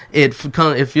racist. It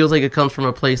feels like it comes from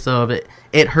a place of,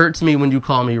 it hurts me when you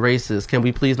call me racist. Can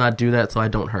we please not do that so I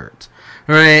don't hurt?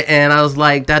 Right? And I was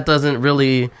like, that doesn't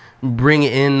really bring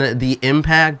in the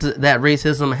impact that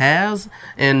racism has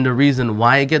and the reason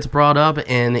why it gets brought up,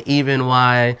 and even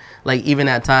why, like, even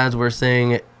at times we're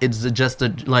saying it's just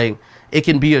it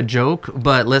can be a joke,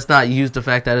 but let's not use the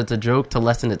fact that it's a joke to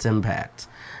lessen its impact.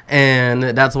 And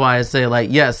that's why I say, like,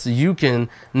 yes, you can.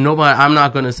 I'm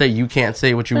not going to say you can't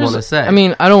say what you want to say. I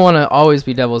mean, I don't want to always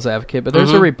be devil's advocate, but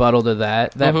there's a rebuttal to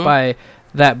that.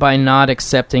 That by not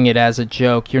accepting it as a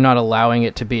joke, you're not allowing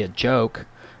it to be a joke.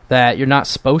 That you're not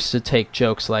supposed to take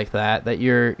jokes like that. That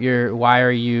you're. Why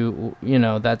are you? You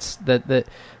know, that's that.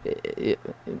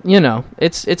 You know,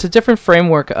 it's a different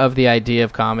framework of the idea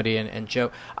of comedy and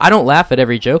joke. I don't laugh at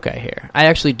every joke I hear. I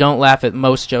actually don't laugh at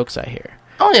most jokes I hear.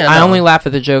 Oh yeah, I only laugh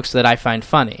at the jokes that I find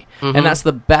funny, and that's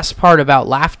the best part about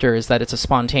laughter, is that it's a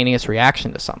spontaneous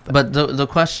reaction to something. But the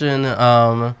question,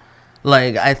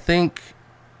 like, I think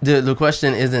the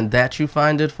question isn't that you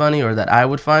find it funny or that I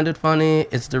would find it funny.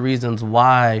 It's the reasons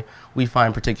why we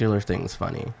find particular things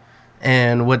funny,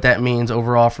 and what that means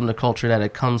overall from the culture that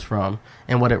it comes from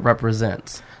and what it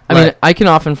represents. I mean, I can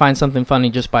often find something funny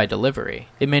just by delivery.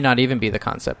 It may not even be the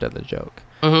concept of the joke.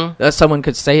 Someone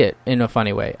could say it in a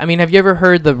funny way. I mean, have you ever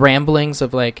heard the ramblings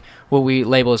of, like, what we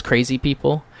label as crazy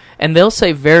people? And they'll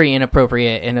say very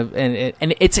inappropriate,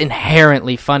 and it's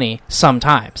inherently funny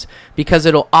sometimes, because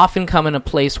it'll often come in a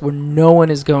place where no one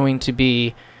is going to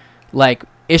be, like,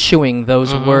 issuing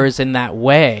those words in that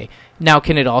way. Now,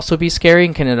 can it also be scary,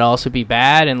 and can it also be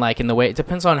bad? And, like, in the way, it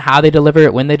depends on how they deliver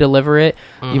it, when they deliver it,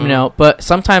 you know. But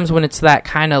sometimes when it's that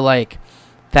kind of, like,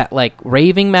 that, like,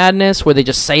 raving madness where they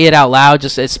just say it out loud,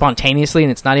 just spontaneously,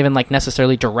 and it's not even, like,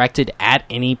 necessarily directed at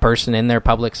any person in their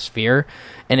public sphere,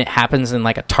 and it happens in,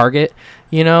 like, a Target,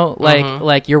 you know,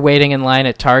 like you're waiting in line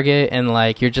at Target, and,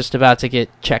 like, you're just about to get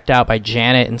checked out by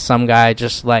Janet, and some guy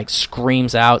just, like,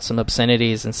 screams out some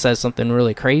obscenities and says something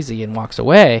really crazy and walks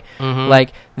away.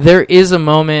 Like, there is a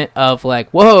moment of, like,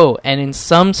 whoa, and in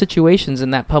some situations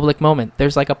in that public moment,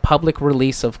 there's, like, a public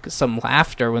release of some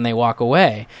laughter when they walk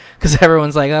away, because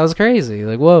everyone's like, that was crazy,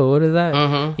 like, whoa, what is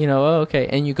that? You know, oh, okay,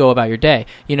 and you go about your day,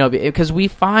 you know, because we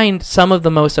find some of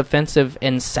the most offensive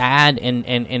and sad and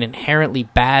inherently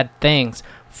bad things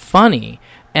funny,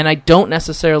 and I don't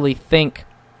necessarily think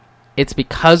it's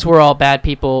because we're all bad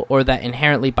people, or that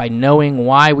inherently by knowing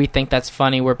why we think that's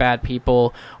funny we're bad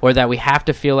people, or that we have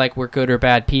to feel like we're good or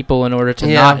bad people in order to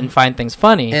not and find things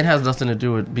funny. It has nothing to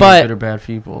do with being good or bad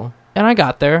people. And I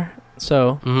got there,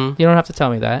 so you don't have to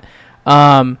tell me that.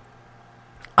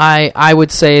 I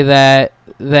would say that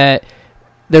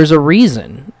there's a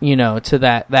reason, you know, to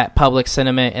that public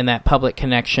sentiment and that public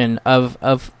connection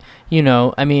of you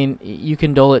know, I mean, you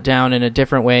can dull it down in a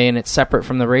different way, and it's separate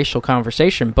from the racial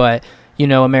conversation, but, you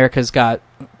know, America's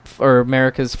funniest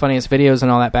videos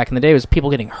and all that back in the day was people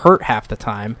getting hurt half the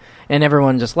time, and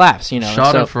everyone just laughs, you know.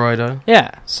 Schadenfreude.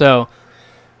 Yeah, so,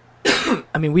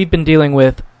 I mean, we've been dealing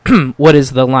with what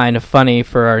is the line of funny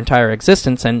for our entire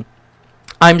existence, and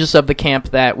I'm just of the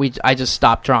camp that I just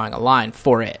stopped drawing a line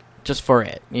for it. Just for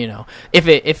it, you know. If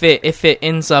it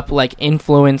ends up, like,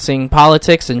 influencing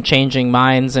politics and changing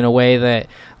minds in a way that,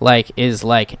 like, is,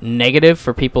 like, negative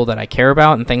for people that I care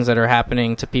about, and things that are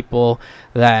happening to people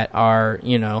that are,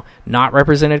 you know, not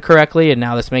represented correctly, and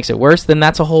now this makes it worse, then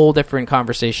that's a whole different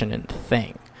conversation and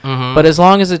thing. But as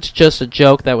long as it's just a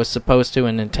joke that was supposed to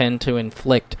and intend to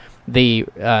inflict the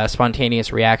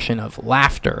spontaneous reaction of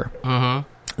laughter,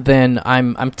 then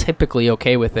I'm typically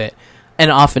okay with it,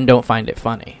 and often don't find it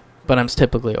funny. But I'm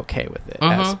typically okay with it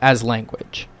as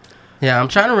language. Yeah, I'm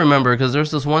trying to remember, because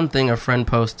there's this one thing a friend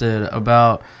posted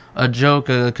about a joke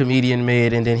a comedian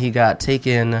made, and then he got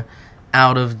taken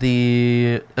out of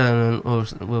the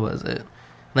what was it?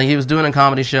 Like, he was doing a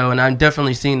comedy show, and I've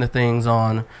definitely seen the things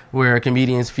on where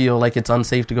comedians feel like it's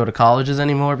unsafe to go to colleges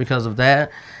anymore because of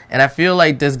that. And I feel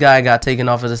like this guy got taken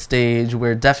off of the stage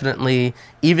where definitely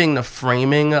even the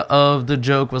framing of the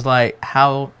joke was like,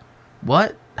 how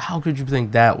could you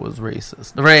think that was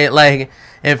racist? Right? Like,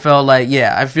 it felt like,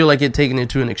 yeah, I feel like it taken it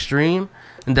to an extreme,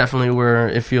 and definitely where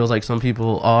it feels like some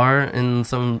people are in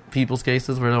some people's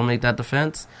cases where they'll make that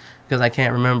defense. Because I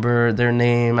can't remember their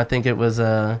name. I think it was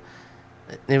a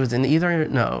Canadian,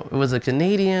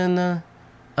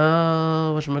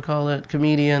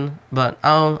 comedian, but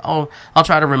I'll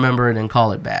try to remember it and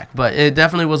call it back. But it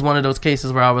definitely was one of those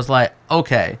cases where I was like,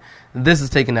 okay, this is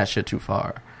taking that shit too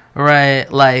far. Right?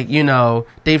 Like, you know,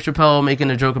 Dave Chappelle making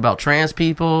a joke about trans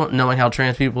people, knowing how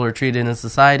trans people are treated in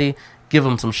society, give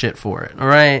them some shit for it.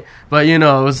 Right? But, you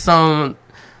know,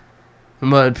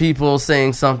 but people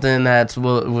saying something that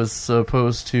was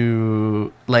supposed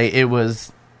to, like, it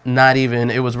was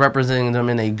representing them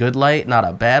in a good light, not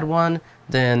a bad one,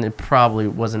 then it probably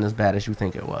wasn't as bad as you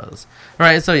think it was.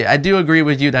 Right? So, yeah, I do agree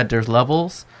with you that there's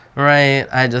levels, right?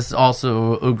 I just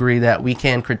also agree that we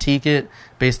can critique it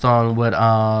based on what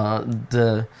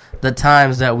the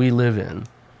times that we live in.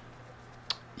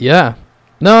 Yeah.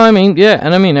 No, I mean, yeah,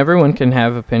 and I mean, everyone can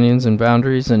have opinions and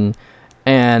boundaries, and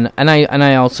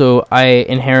I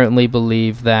inherently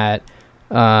believe that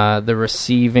the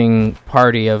receiving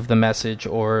party of the message,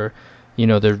 or, you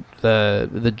know,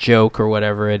 the joke or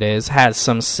whatever it is, has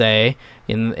some say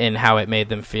in how it made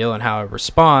them feel and how it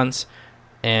responds,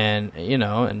 and, you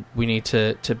know, and we need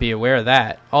to be aware of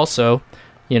that. Also,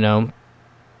 you know,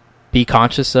 be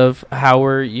conscious of how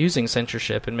we're using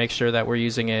censorship and make sure that we're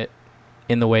using it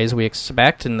in the ways we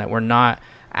expect, and that we're not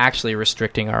actually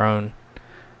restricting our own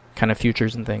kind of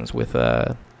futures and things with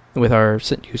our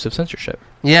use of censorship.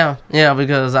 Yeah,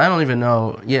 because I don't even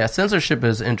know. Yeah, censorship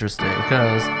is interesting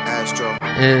because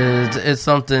it's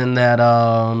something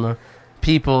that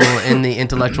people in the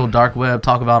intellectual dark web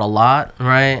talk about a lot,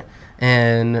 right?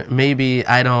 And maybe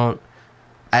I don't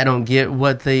get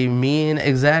what they mean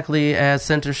exactly as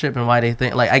censorship and why they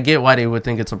think, like, I get why they would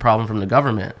think it's a problem from the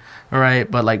government, right?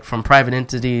 But, like, from private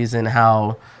entities and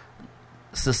how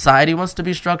society wants to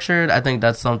be structured, I think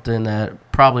that's something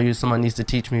that probably someone needs to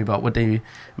teach me about what they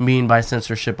mean by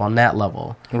censorship on that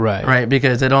level. Right?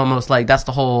 Because it almost, like, that's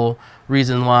the whole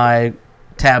reason why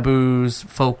taboos,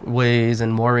 folkways,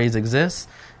 and mores exist,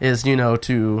 is, you know,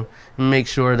 to make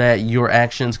sure that your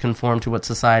actions conform to what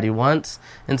society wants.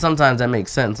 And sometimes that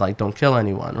makes sense, like, don't kill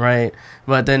anyone, right?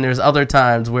 But then there's other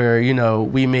times where, you know,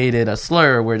 we made it a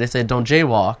slur where they said don't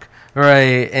jaywalk,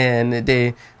 right? And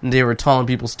they were calling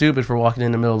people stupid for walking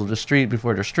in the middle of the street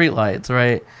before their street lights,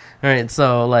 right?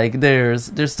 So, like, there's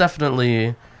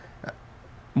definitely,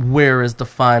 where is the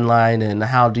fine line, and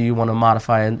how do you want to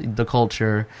modify the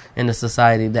culture in the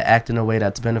society to act in a way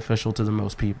that's beneficial to the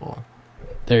most people?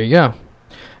 There you go.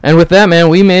 And with that, man,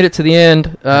 we made it to the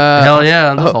end. Hell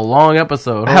yeah, that's a long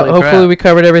episode. Hopefully we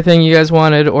covered everything you guys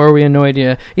wanted, or we annoyed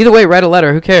you. Either way, write a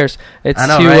letter. Who cares? I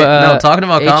know, right? No, talking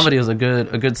about comedy is a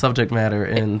good subject matter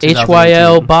in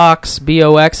 2018.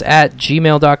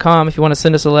 hylbox@gmail.com if you want to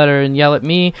send us a letter and yell at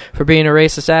me for being a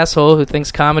racist asshole who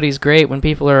thinks comedy's great when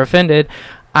people are offended.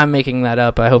 I'm making that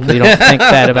up. I hopefully you don't think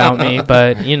that about me,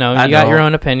 but, you know, you got your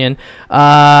own opinion.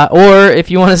 Or if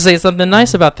you want to say something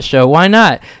nice about the show, why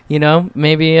not? You know,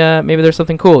 maybe there's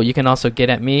something cool. You can also get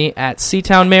at me at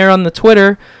Seatown Mayor on the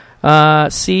Twitter,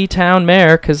 Seatown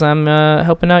Mayor, because I'm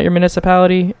helping out your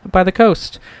municipality by the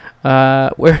coast.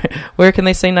 Where can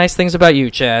they say nice things about you,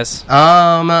 Chaz?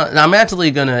 I'm actually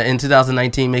gonna, in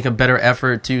 2019, make a better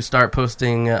effort to start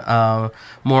posting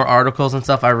more articles and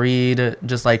stuff I read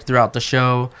just like throughout the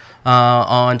show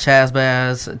on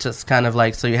Chazbaz, just kind of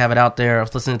like so you have it out there. I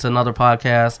was listening to another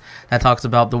podcast that talks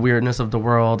about the weirdness of the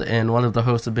world, and one of the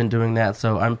hosts have been doing that,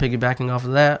 so I'm piggybacking off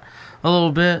of that a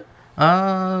little bit.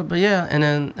 But yeah, and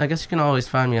then I guess you can always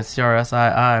find me at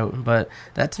CRSII, but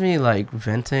that's me, like,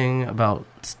 venting about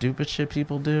stupid shit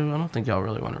people do. I don't think y'all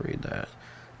really want to read that.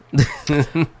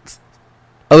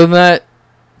 Other than that,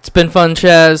 it's been fun,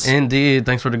 Chaz. Indeed.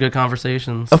 Thanks for the good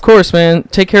conversations. Of course, man.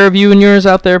 Take care of you and yours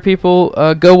out there, people.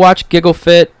 Go watch Giggle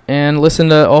Fit and listen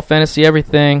to All Fantasy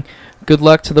Everything. Good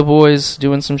luck to the boys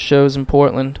doing some shows in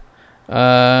Portland.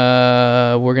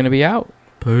 We're going to be out.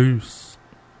 Peace.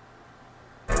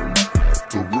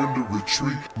 Surrender,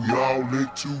 retreat. We all in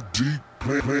too deep,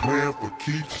 playing for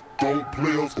keeps. Don't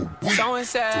play us for weak.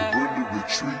 Surrender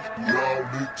retreat. We all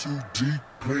in too deep,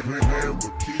 playing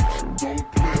for keeps.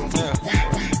 Don't play us for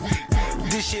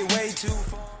weak. This shit way too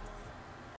far.